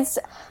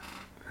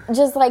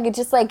 just like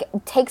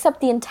takes up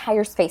the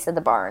entire space of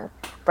the barn.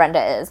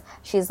 Brenda is.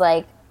 She's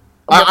like.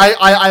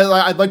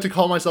 I'd like to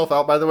call myself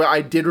out, by the way.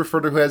 I did refer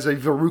to her as a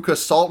Veruca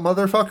Salt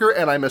motherfucker,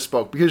 and I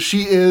misspoke, because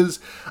she is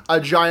a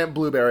giant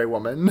blueberry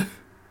woman.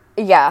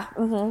 Yeah,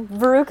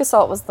 Veruca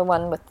Salt was the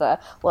one with the,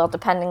 well,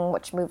 depending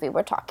which movie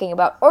we're talking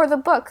about, or the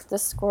book, the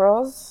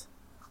squirrels.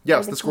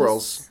 Yes, the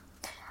squirrels.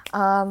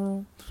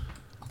 That's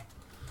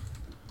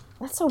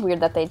so weird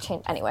that they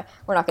changed. Anyway,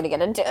 we're not going to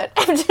get into it.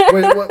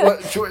 Wait,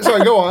 what?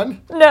 Sorry, go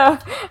on. No,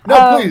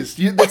 please.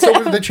 That's so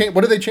weird.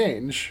 What did they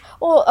change?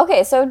 Well,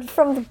 okay, so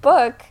from the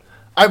book.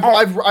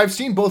 I've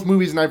seen both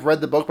movies and I've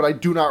read the book, but I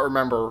do not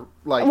remember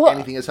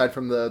anything aside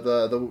from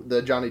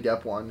the Johnny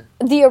Depp one.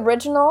 The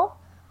original,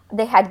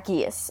 they had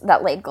geese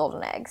that laid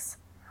golden eggs,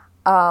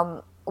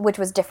 which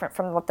was different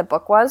from what the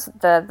book was.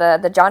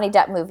 The Johnny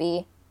Depp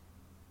movie,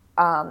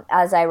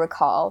 as I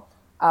recall,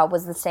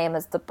 was the same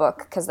as the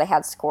book because they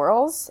had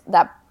squirrels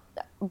that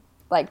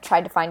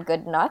tried to find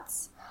good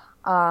nuts.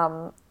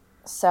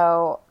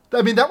 So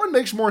I mean, that one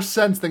makes more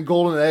sense than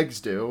golden eggs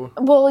do.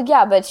 Well,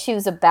 yeah, but she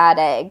was a bad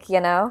egg, you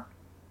know?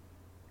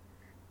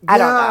 I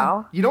don't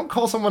know. You don't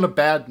call someone a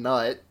bad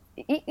nut.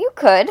 You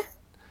could.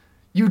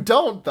 You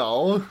don't,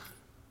 though.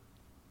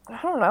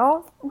 I don't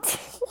know.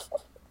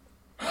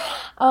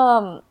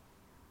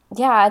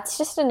 Yeah, it's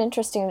just an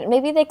interesting...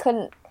 Maybe they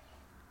couldn't...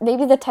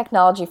 Maybe the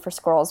technology for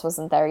squirrels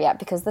wasn't there yet,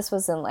 because this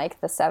was in,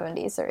 the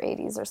 70s or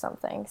 80s or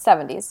something.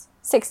 70s.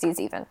 60s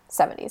even.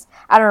 70s.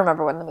 I don't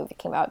remember when the movie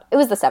came out. It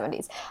was the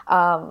 70s.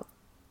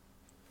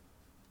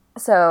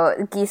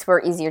 So geese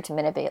were easier to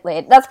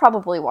manipulate. That's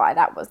probably why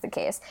that was the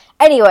case.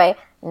 Anyway,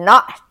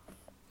 not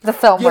the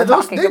film we're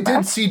talking about. They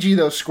did CG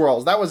those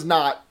squirrels. That was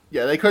not...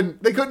 Yeah, they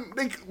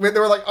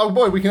were like, oh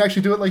boy, we can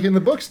actually do it in the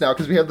books now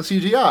because we have the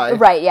CGI.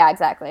 Right, yeah,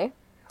 exactly.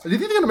 Do you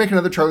think they're going to make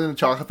another Charlie and the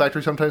Chocolate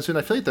Factory sometime soon?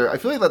 I feel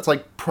like that's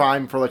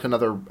prime for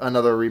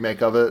another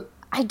remake of it.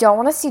 I don't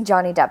want to see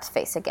Johnny Depp's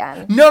face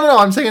again. No,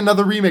 I'm saying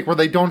another remake where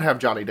they don't have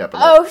Johnny Depp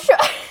in it. Oh, sure.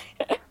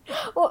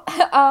 Well,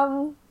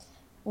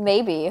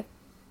 maybe.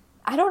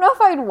 I don't know if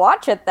I'd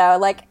watch it, though.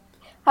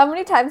 How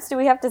many times do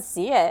we have to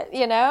see it,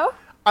 you know?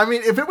 I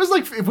mean, if it was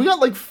if we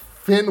got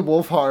Finn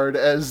Wolfhard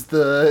as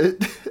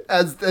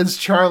as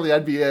Charlie,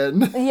 I'd be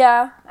in.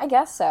 Yeah, I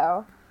guess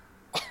so.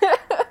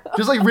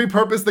 Just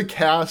repurpose the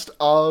cast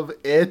of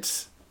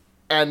it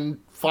and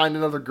find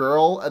another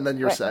girl, and then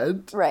you're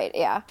set. Right,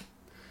 yeah.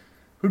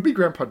 Who'd be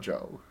Grandpa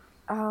Joe?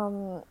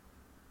 I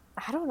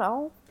don't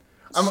know.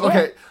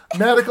 Okay,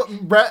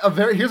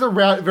 here's a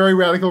very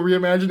radical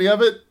reimagining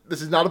of it.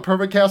 This is not a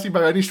perfect casting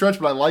by any stretch,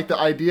 but I like the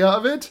idea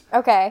of it.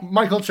 Okay.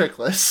 Michael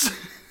Chiklis.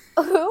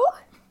 Who?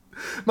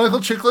 Michael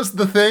Chiklis,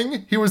 The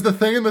Thing. He was The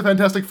Thing in the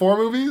Fantastic Four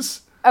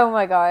movies. Oh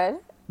my god.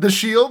 The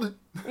Shield.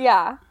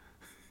 Yeah.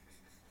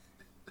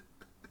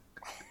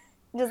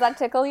 Does that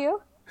tickle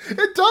you?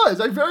 It does.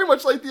 I very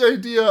much like the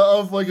idea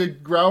of a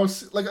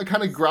grouse, a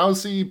kind of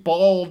grousy,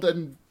 bald,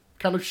 and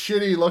kind of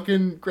shitty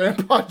looking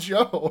Grandpa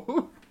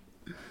Joe.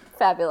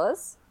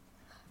 Fabulous.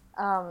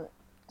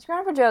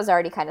 Grandpa Joe's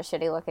already kind of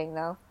shitty looking,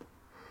 though.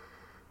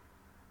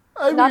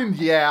 I mean,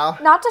 yeah.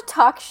 Not to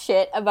talk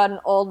shit about an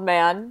old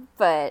man,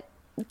 but...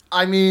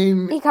 I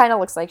mean... He kind of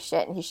looks like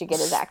shit, and he should get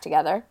his act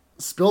together.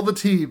 Spill the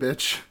tea,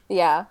 bitch.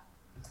 Yeah.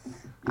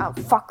 Oh,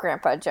 fuck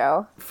Grandpa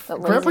Joe.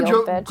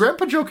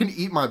 Grandpa Joe can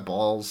eat my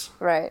balls.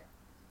 Right.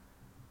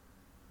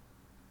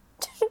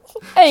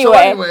 Anyway. So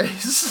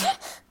anyways.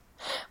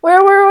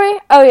 Where were we?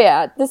 Oh,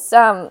 yeah. This,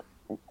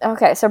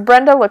 okay, so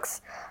Brenda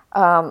looks,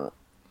 well,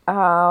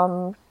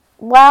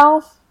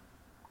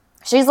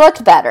 she's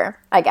looked better,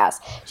 I guess.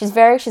 She's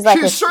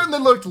certainly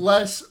looked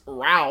less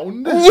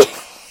round.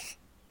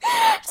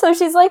 So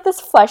she's like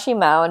this fleshy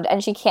mound,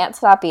 and she can't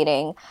stop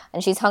eating,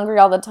 and she's hungry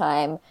all the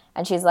time,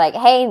 and she's like,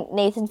 hey,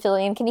 Nathan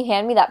Fillion, can you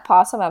hand me that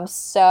possum? I'm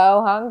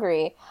so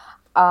hungry.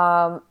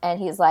 And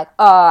he's like,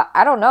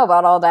 I don't know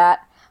about all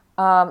that.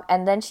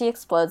 And then she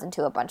explodes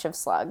into a bunch of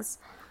slugs.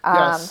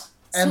 Yes.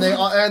 And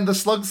the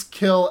slugs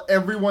kill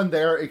everyone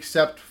there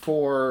except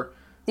for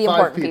the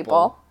important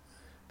people.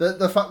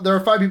 There are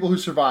 5 people who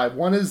survive.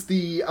 One is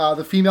the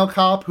female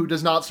cop who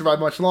does not survive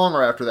much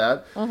longer after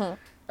that. Mm-hmm.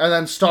 And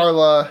then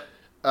Starla,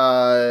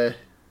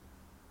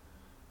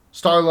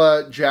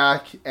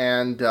 Jack,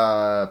 and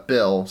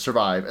Bill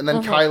survive. And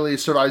then Kylie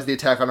survives the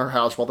attack on her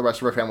house while the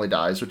rest of her family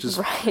dies, which is...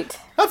 Right.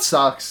 That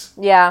sucks.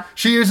 Yeah.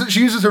 She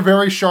uses her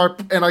very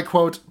sharp, and I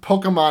quote,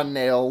 Pokemon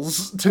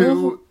nails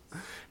to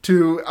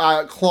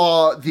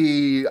claw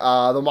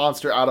the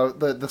monster out of...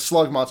 the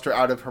slug monster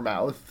out of her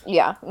mouth.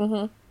 Yeah.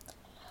 Mm-hmm.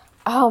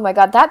 Oh my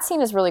god, that scene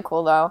is really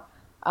cool, though.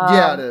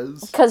 Yeah, it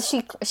is. Because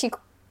she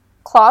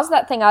claws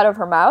that thing out of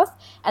her mouth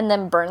and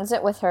then burns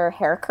it with her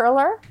hair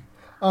curler.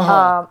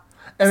 Uh-huh.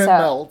 And it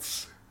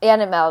melts.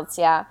 And it melts,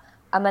 yeah.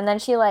 And then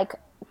she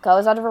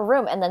goes out of her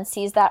room and then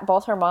sees that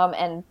both her mom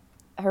and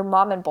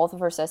both of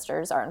her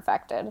sisters are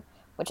infected,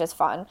 which is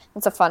fun.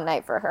 It's a fun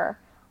night for her.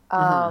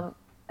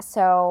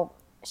 So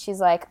she's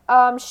like,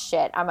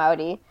 shit, I'm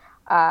outie,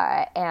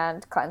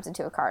 and climbs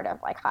into a car to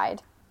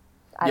hide.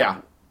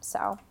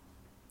 So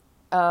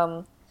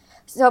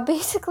So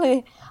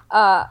basically,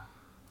 the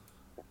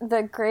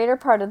greater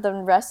part of the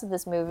rest of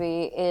this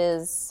movie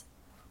is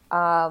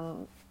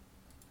them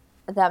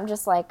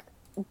just, like,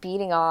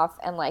 beating off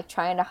and, like,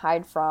 trying to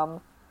hide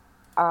from...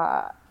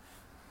 I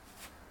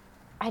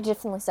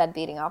definitely said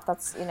beating off.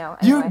 That's, anyway.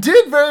 You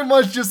did very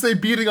much just say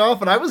beating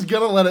off, and I was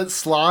gonna let it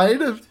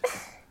slide.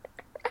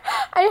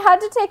 I had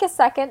to take a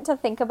second to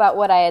think about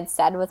what I had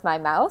said with my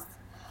mouth.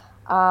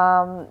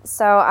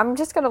 So I'm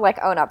just gonna, like,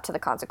 own up to the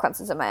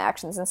consequences of my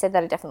actions and say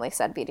that I definitely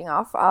said beating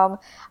off.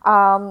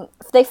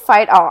 They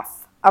fight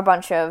off a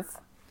bunch of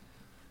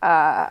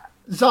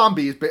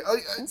zombies.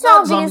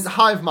 Not zombies.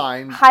 Hive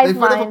mind.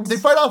 They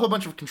fight off a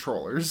bunch of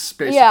controllers,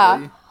 basically.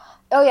 Yeah.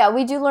 Oh yeah,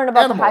 we do learn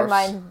about the hive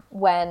mind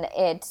when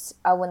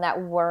when that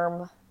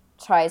worm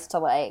tries to,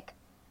 like,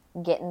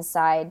 get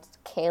inside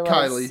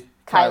Kylie's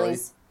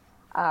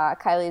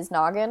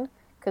noggin,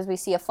 because we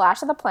see a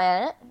flash of the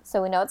planet,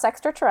 so we know it's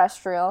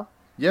extraterrestrial.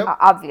 Yep.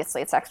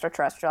 Obviously, it's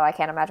extraterrestrial. I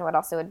can't imagine what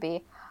else it would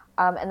be.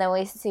 And then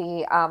we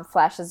see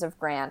flashes of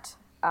Grant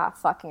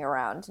fucking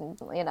around and,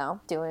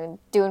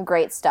 doing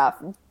great stuff.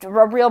 A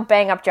real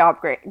bang-up job,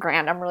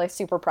 Grant. I'm really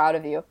super proud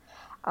of you.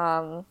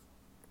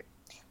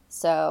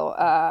 So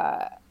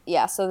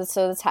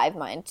it's hive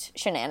mind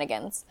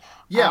shenanigans.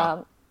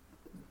 Yeah.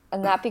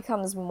 And that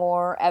becomes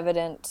more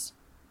evident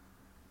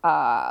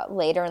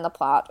later in the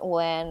plot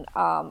when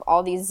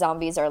all these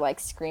zombies are, like,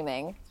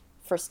 screaming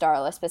for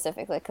Starla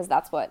specifically, because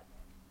that's what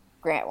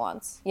Grant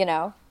wants, He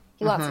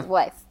wants his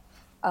wife.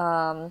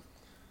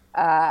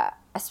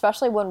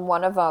 Especially when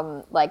one of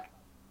them, like,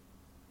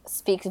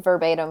 speaks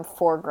verbatim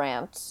for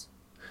Grant.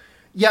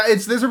 Yeah,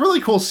 there's a really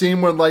cool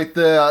scene when, like,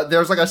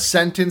 there's, like, a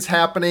sentence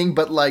happening,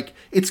 but, like,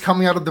 it's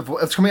coming out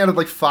of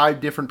like 5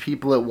 different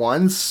people at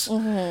once,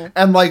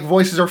 and, like,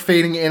 voices are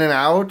fading in and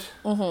out.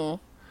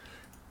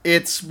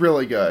 It's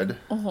really good.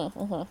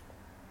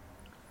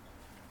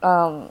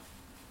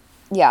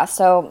 Yeah,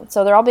 so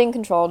they're all being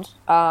controlled,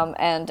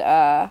 and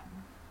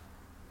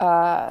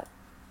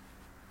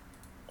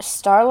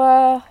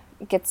Starla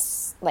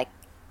gets, like,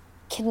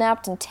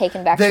 kidnapped and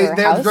taken back to her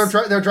house.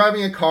 They're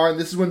driving a car, and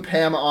this is when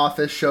Pam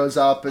Office shows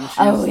up, and she's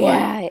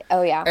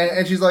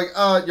and she's like,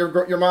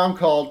 your mom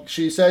called.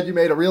 She said you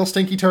made a real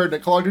stinky turd and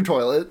it clogged your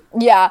toilet.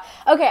 Yeah.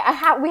 Okay,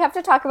 we have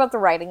to talk about the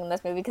writing in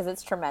this movie because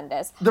it's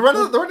tremendous. The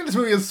writing in this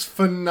movie is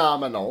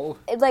phenomenal.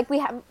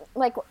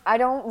 I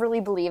don't really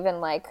believe in,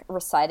 like,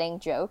 reciting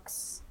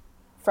jokes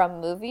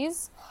from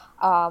movies.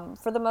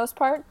 For the most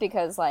part,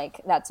 because, like,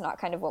 that's not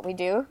kind of what we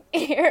do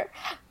here.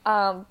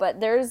 But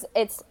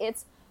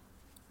it's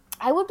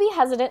I would be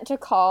hesitant to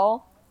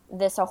call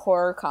this a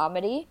horror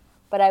comedy,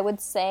 but I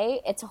would say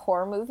it's a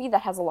horror movie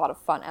that has a lot of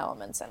fun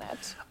elements in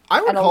it.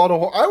 I would call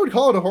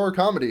it a horror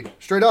comedy,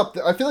 straight up.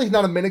 I feel like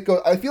not a minute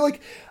go. I feel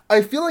like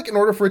in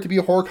order for it to be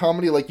a horror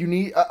comedy, like, you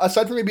need,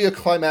 aside from maybe a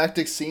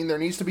climactic scene, there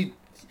needs to be,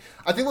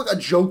 I think, like, a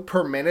joke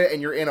per minute,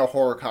 and you're in a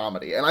horror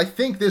comedy. And I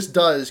think this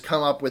does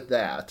come up with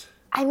that.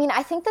 I mean,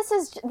 I think this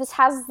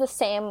has the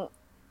same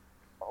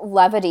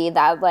levity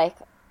that, like,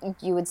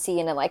 you would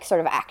see in a, like,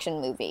 sort of action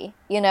movie,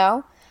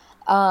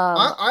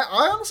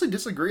 I honestly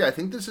disagree. I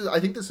think this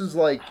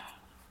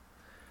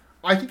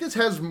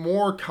has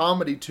more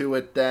comedy to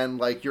it than,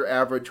 like, your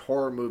average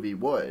horror movie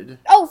would.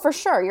 Oh, for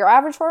sure, your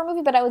average horror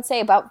movie. But I would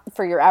say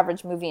for your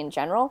average movie in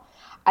general,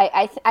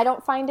 I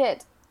don't find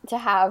it to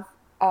have.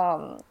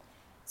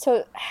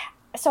 So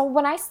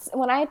when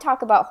I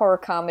talk about horror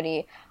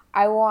comedy,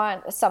 I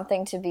want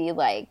something to be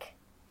like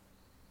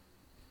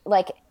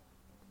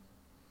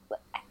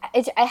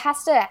it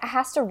has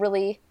to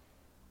really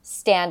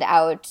stand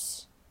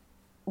out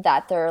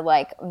that they're,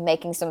 like,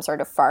 making some sort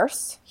of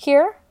farce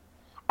here,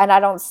 and I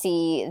don't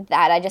see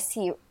that. I just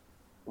see,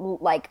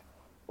 like,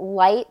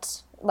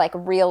 light, like,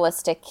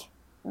 realistic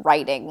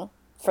writing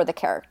for the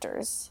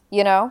characters,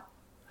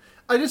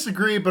 I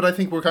disagree, but I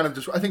think we'll kind of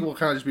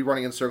just be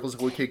running in circles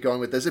if we keep going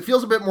with this. It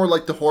feels a bit more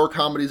like the horror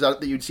comedies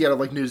that you'd see out of,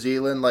 like, New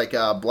Zealand, like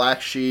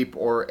Black Sheep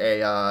or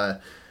a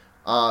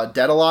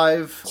Dead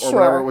Alive, or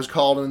whatever it was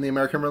called in the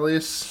American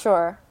release.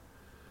 Sure.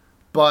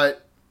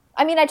 But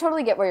I mean, I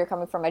totally get where you're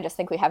coming from. I just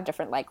think we have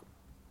different, like,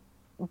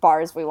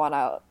 bars we want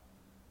to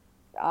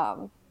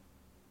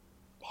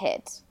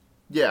hit.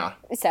 Yeah.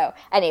 So,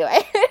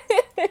 anyway.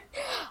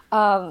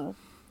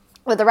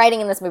 But the writing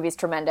in this movie is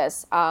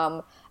tremendous.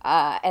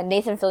 And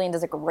Nathan Fillion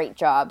does a great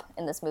job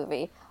in this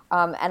movie.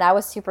 And I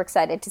was super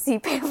excited to see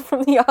Pam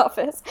from The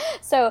Office.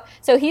 So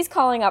he's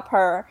calling up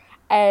her,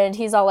 and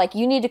he's all like,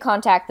 you need to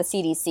contact the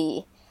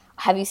CDC.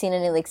 Have you seen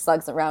any, like,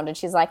 slugs around? And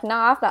she's like,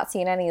 nah, I've not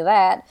seen any of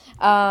that.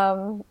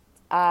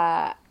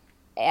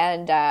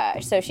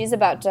 So she's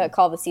about to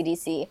call the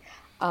CDC.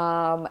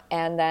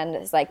 And then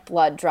it's, like,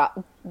 blood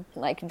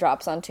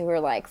drops onto her,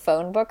 like,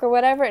 phone book or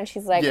whatever. And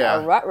she's like,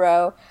 yeah.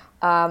 Ruh-roh.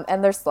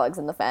 And there's slugs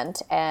in the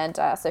vent. And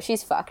so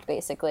she's fucked,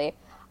 basically.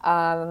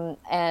 And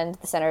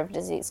the Center of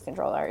Disease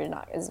Control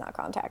is not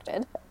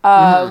contacted.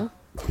 And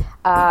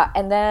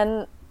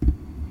then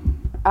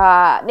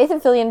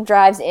Nathan Fillion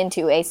drives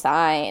into a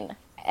sign,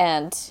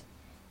 and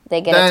they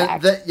get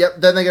attacked.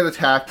 Then they get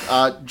attacked.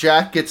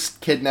 Jack gets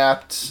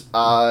kidnapped.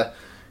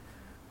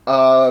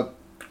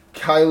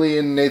 Kylie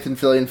and Nathan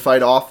Fillion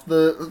fight off,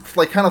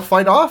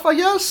 I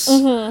guess.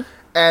 Mm-hmm.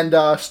 And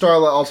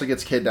Starla also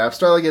gets kidnapped.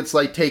 Starla gets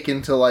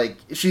taken to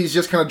she's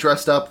just kind of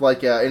dressed up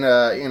in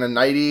a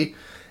nightie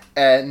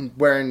and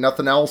wearing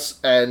nothing else,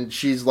 and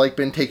she's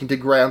been taken to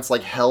Grant's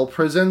hell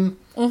prison.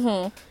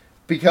 Mm-hmm.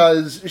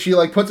 Because she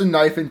puts a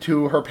knife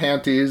into her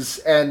panties,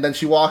 and then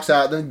she walks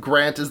out. And then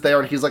Grant is there,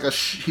 and he kind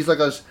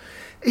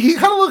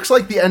of looks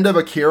like the end of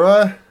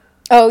Akira.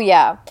 Oh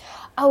yeah,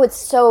 oh it's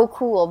so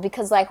cool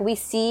because we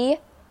see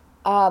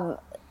some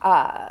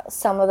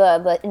of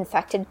the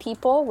infected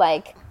people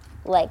like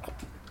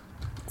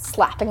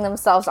slapping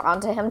themselves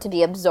onto him to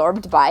be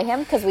absorbed by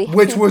him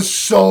which was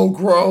so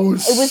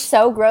gross. It was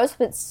so gross,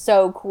 but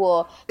so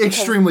cool.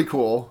 Extremely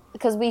cool.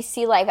 Because we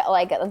see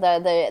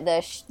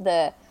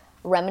the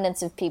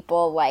remnants of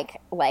people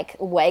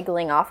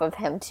waggling off of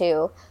him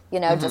too,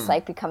 mm-hmm. just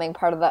becoming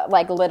part of the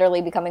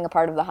literally becoming a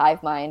part of the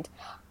hive mind,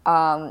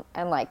 and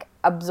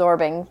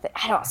absorbing.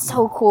 I don't.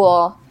 So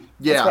cool.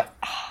 Yeah.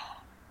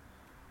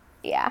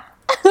 Yeah.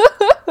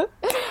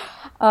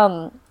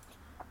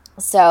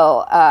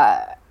 So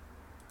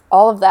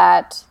all of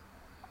that,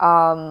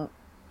 and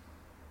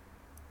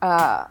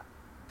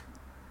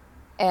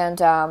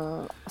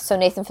so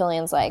Nathan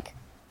Fillion's oh,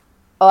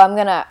 I'm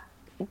gonna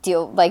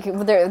deal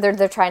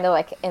they're trying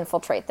to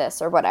infiltrate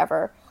this or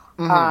whatever,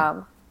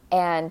 mm-hmm.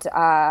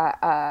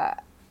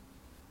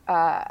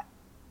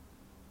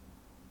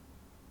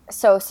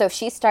 So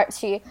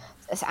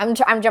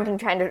I'm jumping,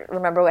 trying to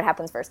remember what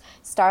happens first.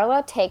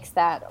 Starla takes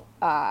that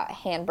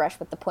hand brush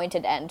with the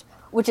pointed end,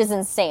 which is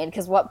insane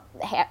because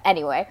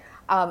anyway.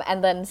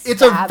 And then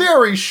it's a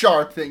very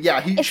sharp thing.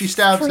 Yeah, she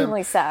stabs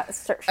him. Sharp.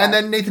 And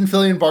then Nathan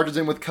Fillion barges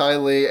in with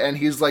Kylie, and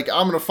he's like,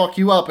 I'm going to fuck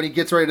you up. And he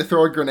gets ready to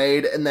throw a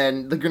grenade, and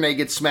then the grenade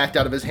gets smacked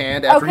out of his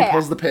hand after he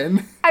pulls the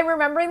pin. I'm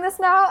remembering this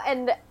now,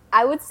 and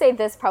I would say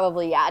this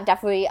probably,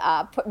 definitely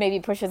maybe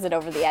pushes it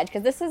over the edge,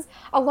 because this is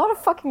a lot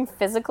of fucking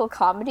physical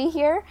comedy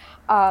here.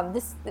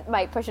 This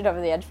might push it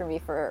over the edge for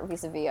me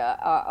vis-a-vis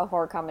a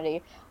horror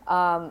comedy.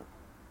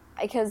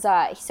 Because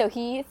so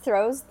he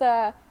throws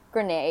the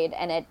grenade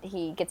and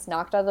he gets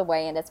knocked out of the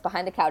way and it's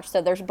behind the couch,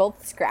 so there's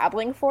both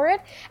scrabbling for it,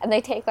 and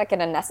they take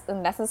an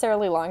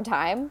unnecessarily long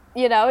time,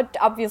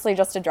 obviously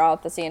just to draw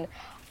out the scene,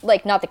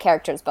 not the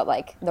characters but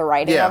the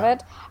writing of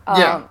it.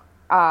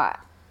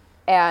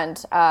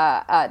 And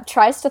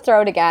tries to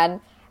throw it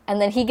again,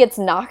 and then he gets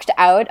knocked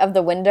out of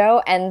the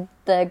window and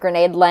the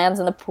grenade lands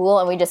in the pool,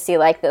 and we just see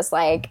this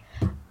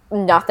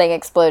nothing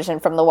explosion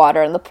from the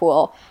water in the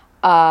pool.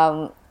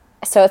 So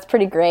it's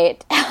pretty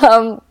great.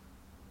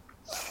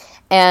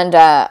 And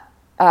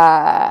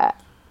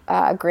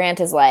Grant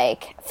is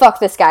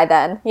fuck this guy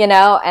then,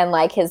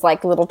 and his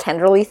little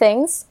tenderly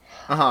things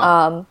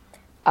go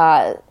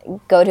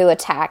to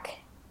attack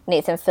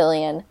Nathan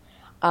Fillion,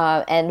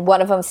 and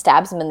one of them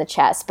stabs him in the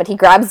chest, but he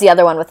grabs the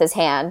other one with his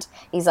hand.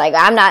 He's like,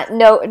 I'm not,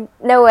 no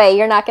way,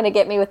 you're not gonna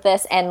get me with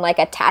this, and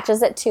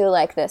attaches it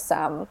to this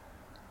a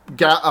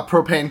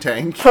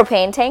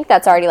propane tank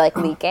that's already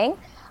leaking,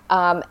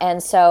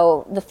 and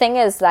so the thing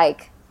is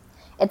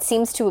it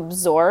seems to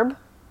absorb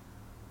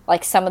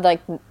some of the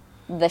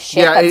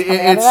shit that's coming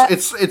out of it.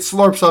 It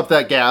slurps up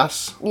that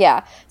gas.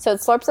 Yeah, so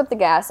it slurps up the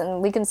gas,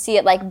 and we can see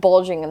it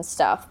bulging and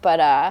stuff. But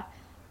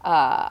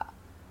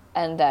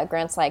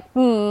Grant's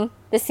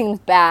this seems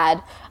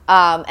bad,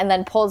 and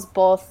then pulls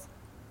both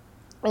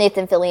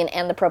Nathan Fillion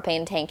and the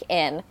propane tank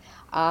in,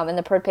 and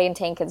the propane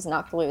tank is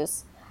knocked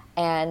loose.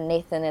 And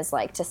Nathan is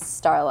to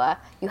Starla,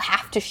 you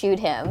have to shoot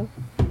him,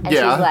 and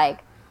she's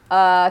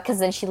because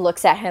then she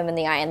looks at him in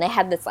the eye, and they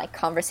had this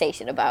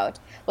conversation about,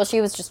 she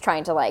was just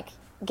trying to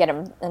get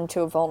him into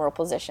a vulnerable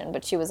position,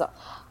 but she was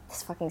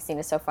this fucking scene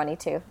is so funny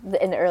too,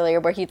 in earlier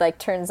where he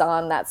turns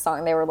on that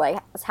song they were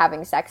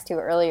having sex to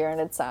earlier,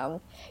 and it's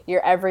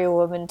You're Every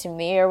Woman to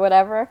Me or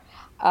whatever.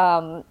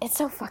 It's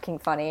so fucking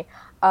funny.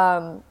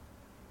 So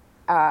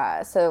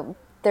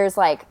there's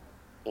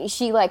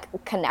she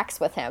connects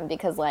with him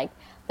because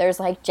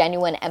there's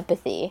genuine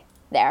empathy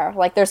there,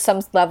 there's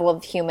some level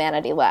of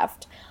humanity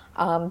left.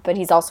 But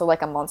he's also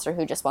a monster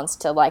who just wants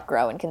to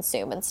grow and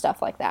consume and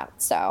stuff like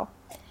that. So,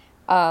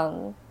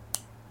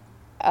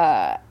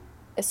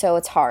 so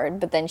it's hard.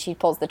 But then she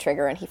pulls the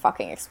trigger and he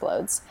fucking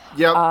explodes.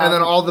 Yep, and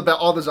then all the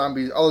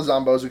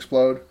zombos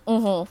explode.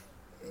 Mm-hmm.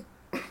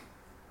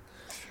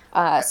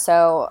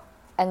 So,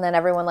 and then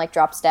everyone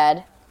drops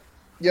dead.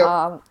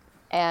 Yep.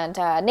 And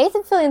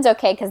Nathan Fillion's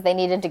okay because they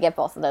needed to get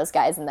both of those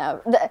guys in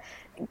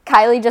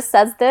Kylie just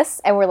says this,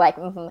 and we're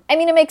mm-hmm. I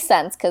mean, it makes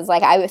sense, because,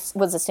 I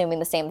was assuming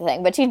the same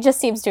thing, but she just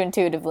seems to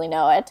intuitively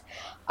know it.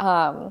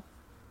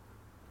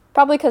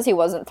 Probably because he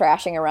wasn't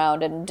thrashing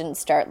around and didn't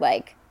start,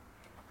 I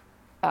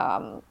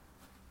don't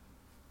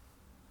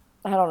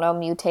know,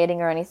 mutating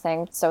or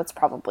anything, so it's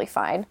probably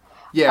fine.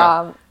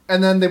 Yeah.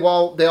 And then they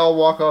all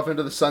walk off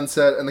into the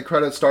sunset, and the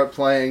credits start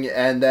playing,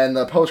 and then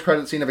the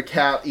post-credit scene of a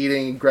cat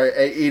eating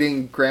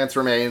Grant's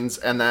remains,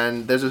 and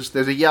then there's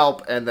a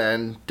yelp, and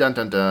then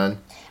dun-dun-dun.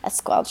 A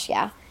squelch,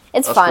 yeah.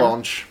 It's fun.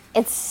 Squelch.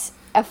 It's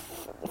a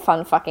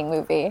fun fucking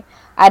movie.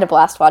 I had a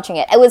blast watching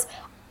it.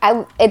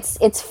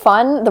 It's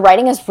fun. The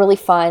writing is really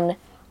fun.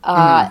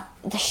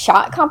 The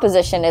shot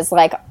composition is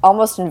like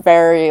almost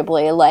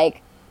invariably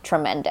like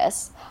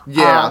tremendous.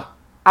 Yeah.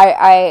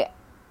 I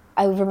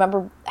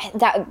remember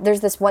that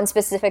there's this one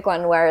specific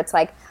one where it's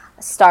like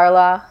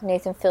Starla,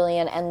 Nathan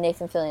Fillion, and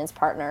Nathan Fillion's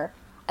partner,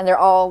 and they're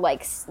all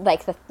like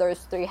those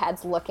three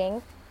heads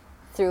looking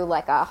through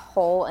like a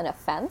hole in a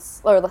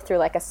fence, or through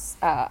like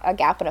a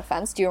gap in a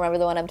fence. Do you remember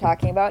the one I'm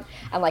talking about?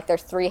 And like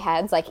there's three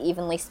heads like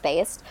evenly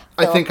spaced.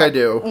 I think I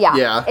do.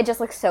 Yeah. It just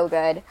looks so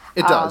good.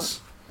 It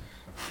does.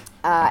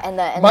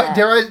 But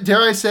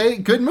dare I say,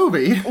 good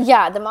movie.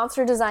 Yeah, the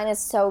monster design is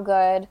so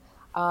good.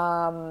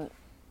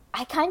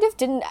 I kind of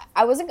didn't.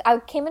 I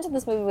came into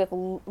this movie with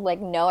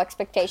like no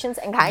expectations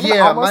and kind of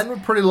almost. Mine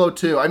were pretty low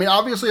too. I mean,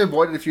 obviously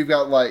avoid it if you've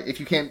got if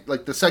you can't,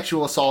 the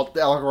sexual assault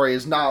allegory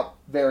is not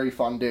very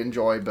fun to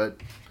enjoy, but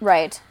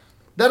right.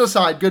 That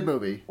aside, good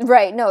movie.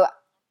 Right. No.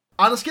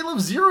 On a scale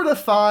of 0 to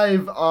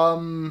 5,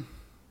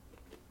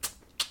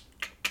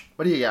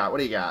 what do you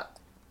got?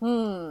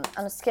 On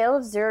a scale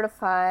of 0 to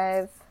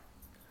 5.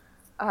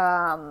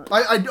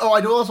 I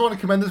do also want to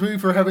commend this movie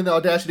for having the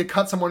audacity to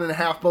cut someone in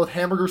half, both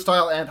hamburger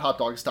style and hot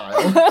dog style.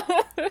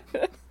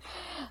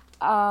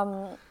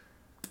 On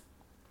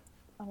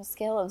a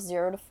scale of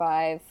 0 to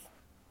 5,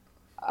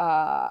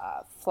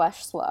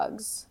 flesh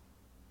slugs.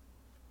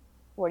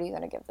 What are you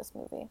going to give this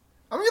movie?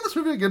 I'm going to give this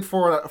movie a good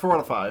 4 out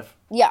of 5.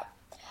 Yeah.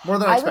 More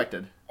than I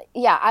expected.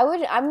 I'm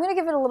going to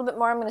give it a little bit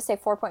more. I'm going to say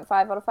 4.5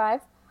 out of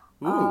 5.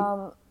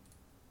 Ooh.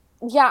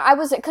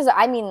 Because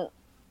I mean,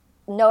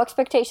 no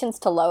expectations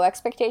to low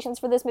expectations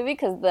for this movie,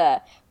 because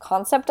the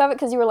concept of it,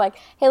 because you were like,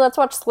 hey, let's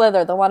watch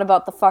Slither, the one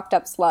about the fucked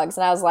up slugs,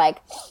 and I was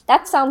like,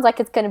 that sounds like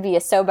it's going to be a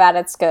so bad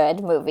it's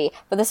good movie,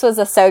 but this was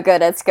a so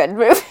good it's good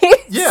movie.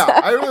 Yeah, so.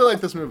 I really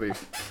like this movie.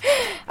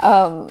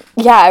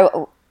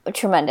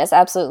 Tremendous,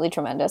 absolutely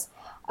tremendous.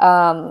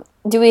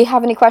 Do we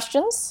have any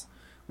questions?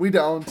 We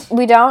don't.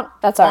 We don't?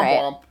 That's all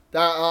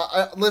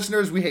right.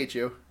 Listeners, we hate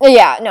you.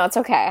 Yeah, no, it's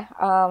okay.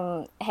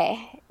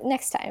 Hey,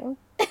 next time.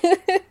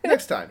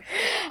 Next time.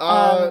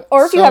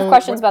 Or if you have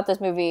questions about this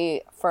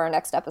movie for our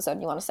next episode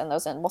and you want to send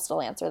those in, we'll still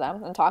answer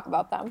them and talk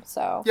about them.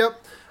 So. Yep.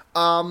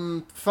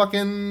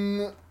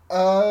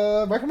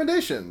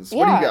 Recommendations. Yeah.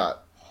 What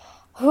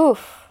do you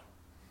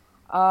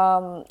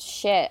got?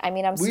 Shit. I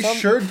mean,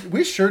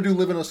 we sure do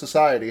live in a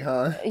society,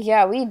 huh?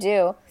 Yeah, we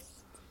do.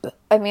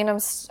 I mean,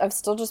 I've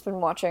still just been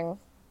watching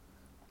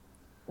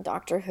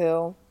Doctor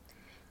Who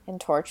and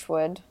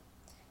Torchwood.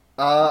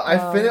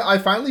 I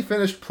finally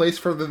finished Place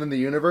Further Than the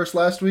Universe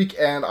last week,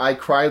 and I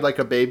cried like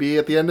a baby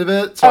at the end of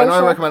it. So I know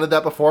I recommended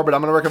that before, but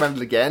I'm going to recommend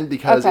it again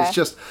because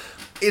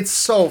it's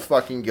so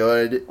fucking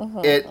good.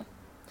 Mm-hmm.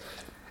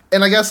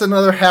 And I guess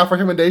another half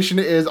recommendation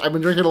is I've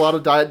been drinking a lot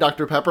of Diet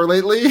Dr. Pepper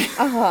lately.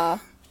 Uh-huh.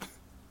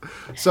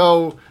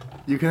 So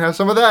you can have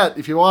some of that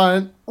if you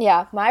want.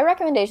 Yeah, my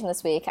recommendation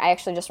this week, I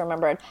actually just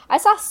remembered. I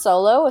saw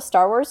Solo, a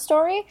Star Wars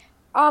story.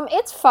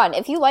 It's fun.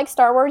 If you like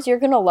Star Wars, you're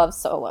going to love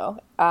Solo.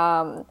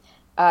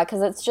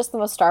 Because it's just the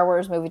most Star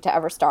Wars movie to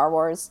ever Star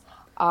Wars.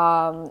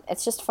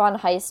 It's just fun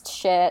heist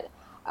shit.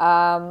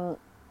 I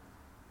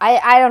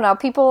don't know.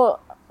 People,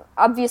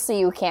 obviously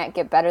you can't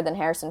get better than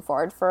Harrison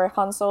Ford for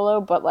Han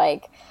Solo, but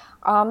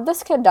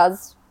this kid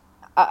does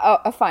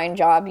a fine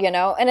job, you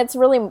know? And it's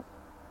really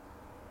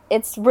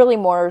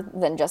more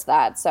than just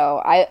that.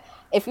 So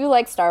if you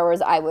like Star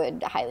Wars, I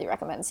would highly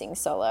recommend seeing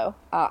Solo.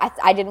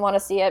 I didn't want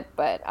to see it,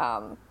 but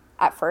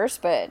at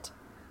first, but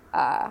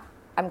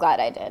I'm glad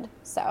I did.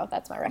 So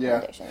that's my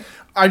recommendation.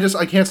 Yeah.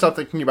 I can't stop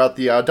thinking about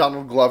the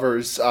Donald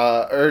Glover's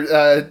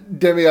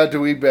Demi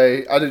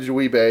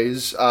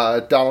Adejuyigbe's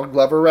Donald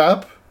Glover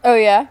rap. Oh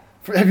yeah.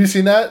 Have you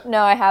seen that?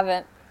 No, I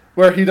haven't.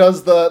 Where he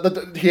does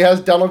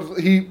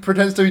he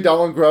pretends to be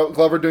Donald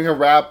Glover doing a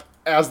rap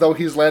as though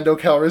he's Lando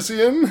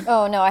Calrissian.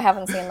 Oh, no, I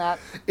haven't seen that.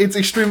 It's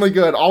extremely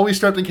good. Always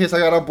strapped in case I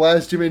got a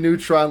blast, Jimmy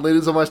Neutron,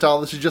 ladies of my style,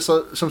 this is just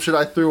some shit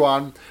I threw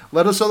on.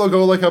 Let a solo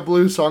go like a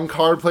blues song,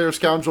 card player,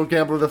 scoundrel,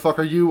 gambler, the fuck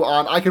are you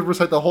on? I could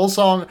recite the whole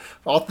song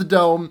off the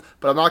dome,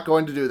 but I'm not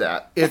going to do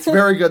that. It's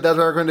very good. That's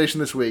our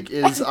recommendation this week,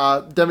 is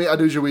Demi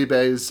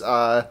Adejuyigbe's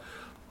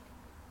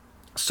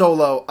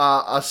Solo,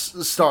 a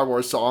Star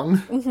Wars song.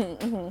 Mm-hmm,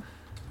 mm-hmm.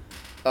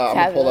 I'm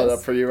going to pull that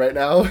up for you right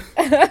now.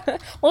 Well,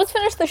 let's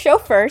finish the show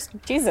first.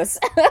 Jesus.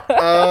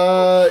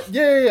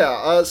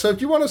 Yeah. So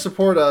if you want to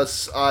support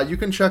us, you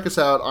can check us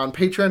out on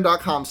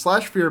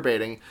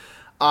patreon.com/fearbaiting.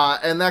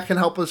 And that can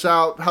help us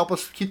out, help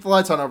us keep the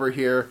lights on over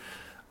here.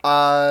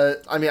 I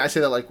mean, I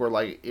say that like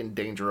we're in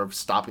danger of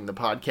stopping the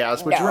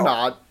podcast, which we're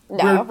not.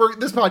 No.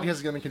 This podcast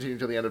is going to continue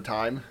until the end of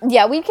time.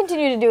 Yeah, we'd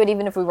continue to do it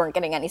even if we weren't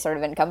getting any sort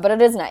of income, but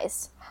it is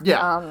nice.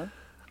 Yeah.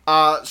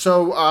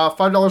 So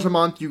 $5 a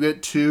month, you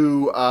get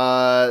to,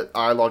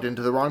 I logged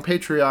into the wrong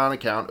Patreon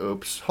account.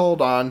 Oops.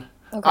 Hold on.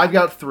 Okay. I've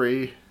got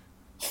 3.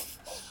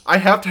 I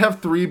have to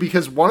have 3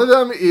 because one of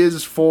them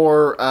is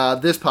for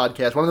this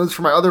podcast. One of them is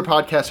for my other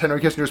podcast, Henry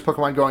Kissinger's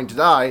Pokemon Going to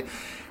Die.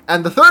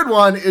 And the third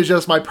one is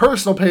just my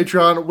personal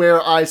Patreon,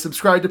 where I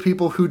subscribe to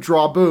people who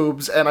draw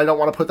boobs, and I don't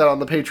want to put that on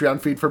the Patreon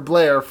feed for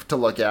Blair to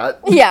look at.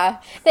 Yeah,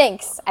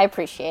 thanks. I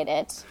appreciate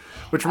it.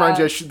 Which reminds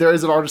you, there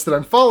is an artist that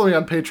I'm following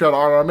on Patreon,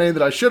 R.R. Main,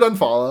 that I should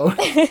unfollow.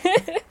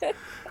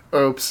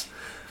 Oops.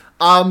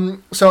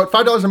 So at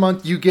 $5 a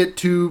month, you get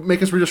to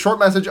make us read a short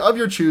message of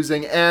your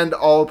choosing and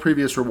all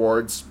previous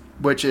rewards,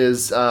 which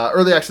is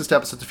early access to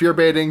episodes of Fear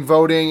Baiting,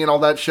 voting, and all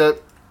that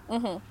shit.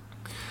 Mm-hmm.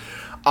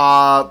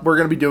 We're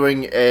going to be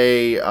doing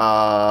a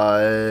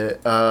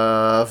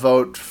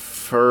vote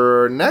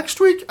for next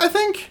week, I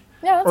think?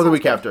 Yeah, or the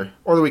week after.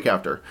 Or the week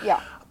after.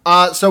 Yeah.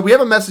 So we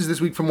have a message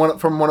this week from one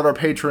of our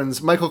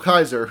patrons, Michael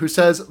Kaiser, who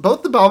says,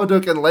 both The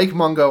Babadook and Lake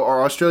Mungo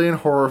are Australian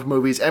horror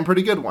movies and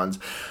pretty good ones.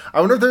 I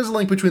wonder if there's a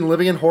link between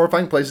living in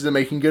horrifying places and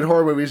making good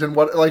horror movies, and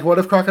what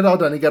if Crocodile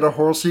Dundee got a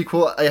horror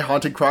sequel, A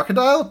Haunted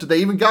Crocodile? Do they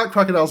even got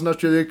crocodiles in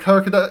Australia?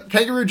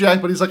 Kangaroo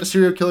Jack, but he's like a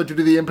serial killer due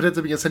to the impotence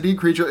of being a sentient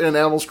creature in an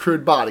animal's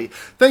crude body.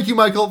 Thank you,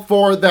 Michael,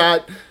 for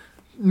that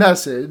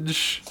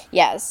message.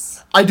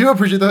 Yes. I do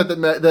appreciate the fact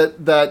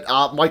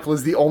that Michael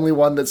is the only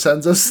one that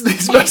sends us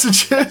these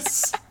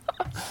messages.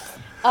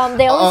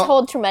 They always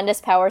hold tremendous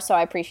power, so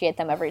I appreciate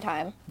them every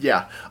time.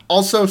 Yeah.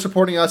 Also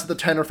supporting us at the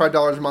 $10 or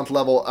 $5 a month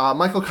level,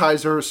 Michael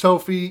Kaiser,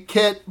 Sophie,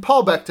 Kit,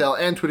 Paul Bechtel,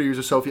 and Twitter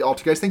user Sophie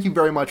Alta. Guys, thank you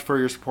very much for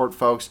your support,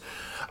 folks.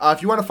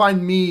 If you want to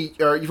find me,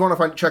 or if you want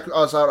to check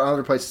us out on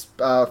other places,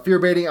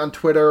 Fearbaiting on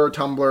Twitter,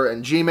 Tumblr,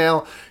 and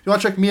Gmail. If you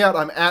want to check me out,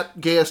 I'm at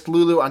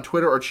GayestLulu on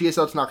Twitter or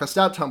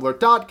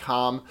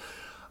chiesoutsnakast.tumblr.com.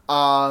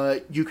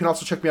 You can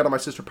also check me out on my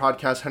sister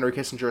podcast, Henry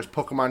Kissinger's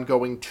Pokemon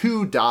Going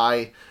to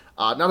Die.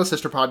 Not a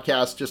sister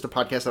podcast, just a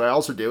podcast that I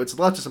also do. It's a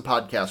Leftism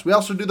podcast. We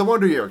also do the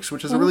Wonder Years,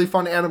 which is a really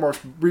fun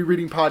Animorphs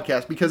rereading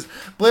podcast. Because,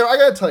 Blair, I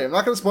gotta tell you, I'm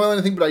not gonna spoil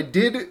anything, but I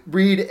did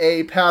read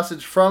a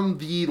passage from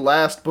the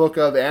last book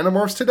of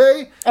Animorphs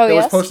today. Oh, that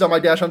was posted on my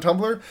dash on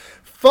Tumblr.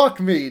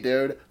 Fuck me,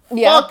 dude.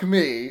 Yeah. Fuck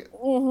me.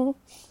 Mm-hmm.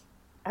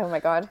 Oh my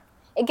god.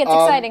 It gets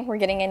exciting. We're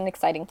getting in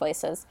exciting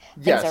places.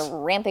 Things are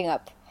ramping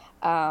up.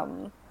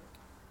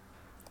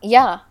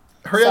 Yeah.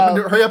 Hurry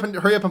up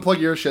and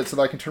plug your shit so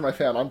that I can turn my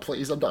fan on,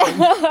 please. I'm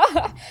dying.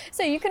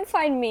 So you can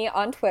find me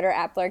on Twitter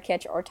at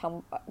BlairKitch or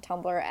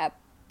Tumblr at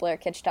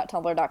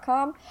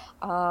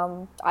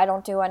blairkitch.tumblr.com. I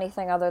don't do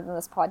anything other than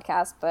this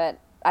podcast, but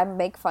I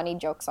make funny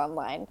jokes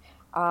online.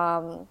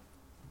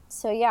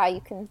 So yeah,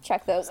 you can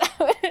check those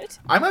out.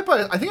 I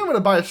think I'm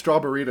gonna buy a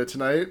strawberry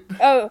tonight.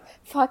 Oh,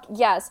 fuck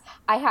yes.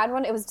 I had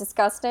one, it was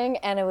disgusting,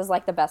 and it was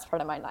like the best part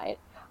of my night.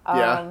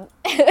 Yeah.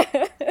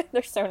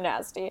 They're so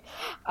nasty.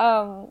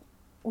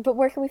 But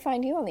where can we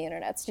find you on the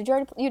internet? You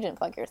didn't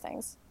plug your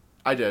things.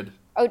 I did.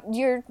 Oh,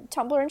 your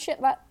Tumblr and shit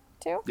that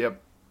too? Yep.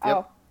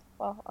 Oh,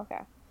 well,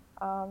 okay.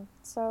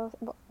 So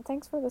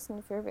thanks for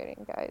listening to Fear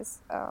Baiting, guys.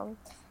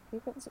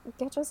 You can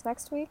catch us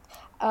next week.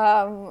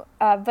 But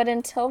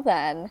until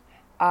then,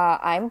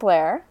 I'm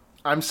Blair.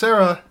 I'm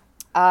Sarah.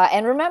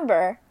 And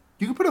remember,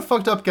 you can put a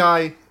fucked up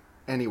guy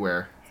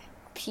anywhere.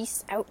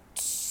 Peace out.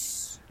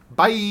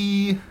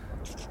 Bye.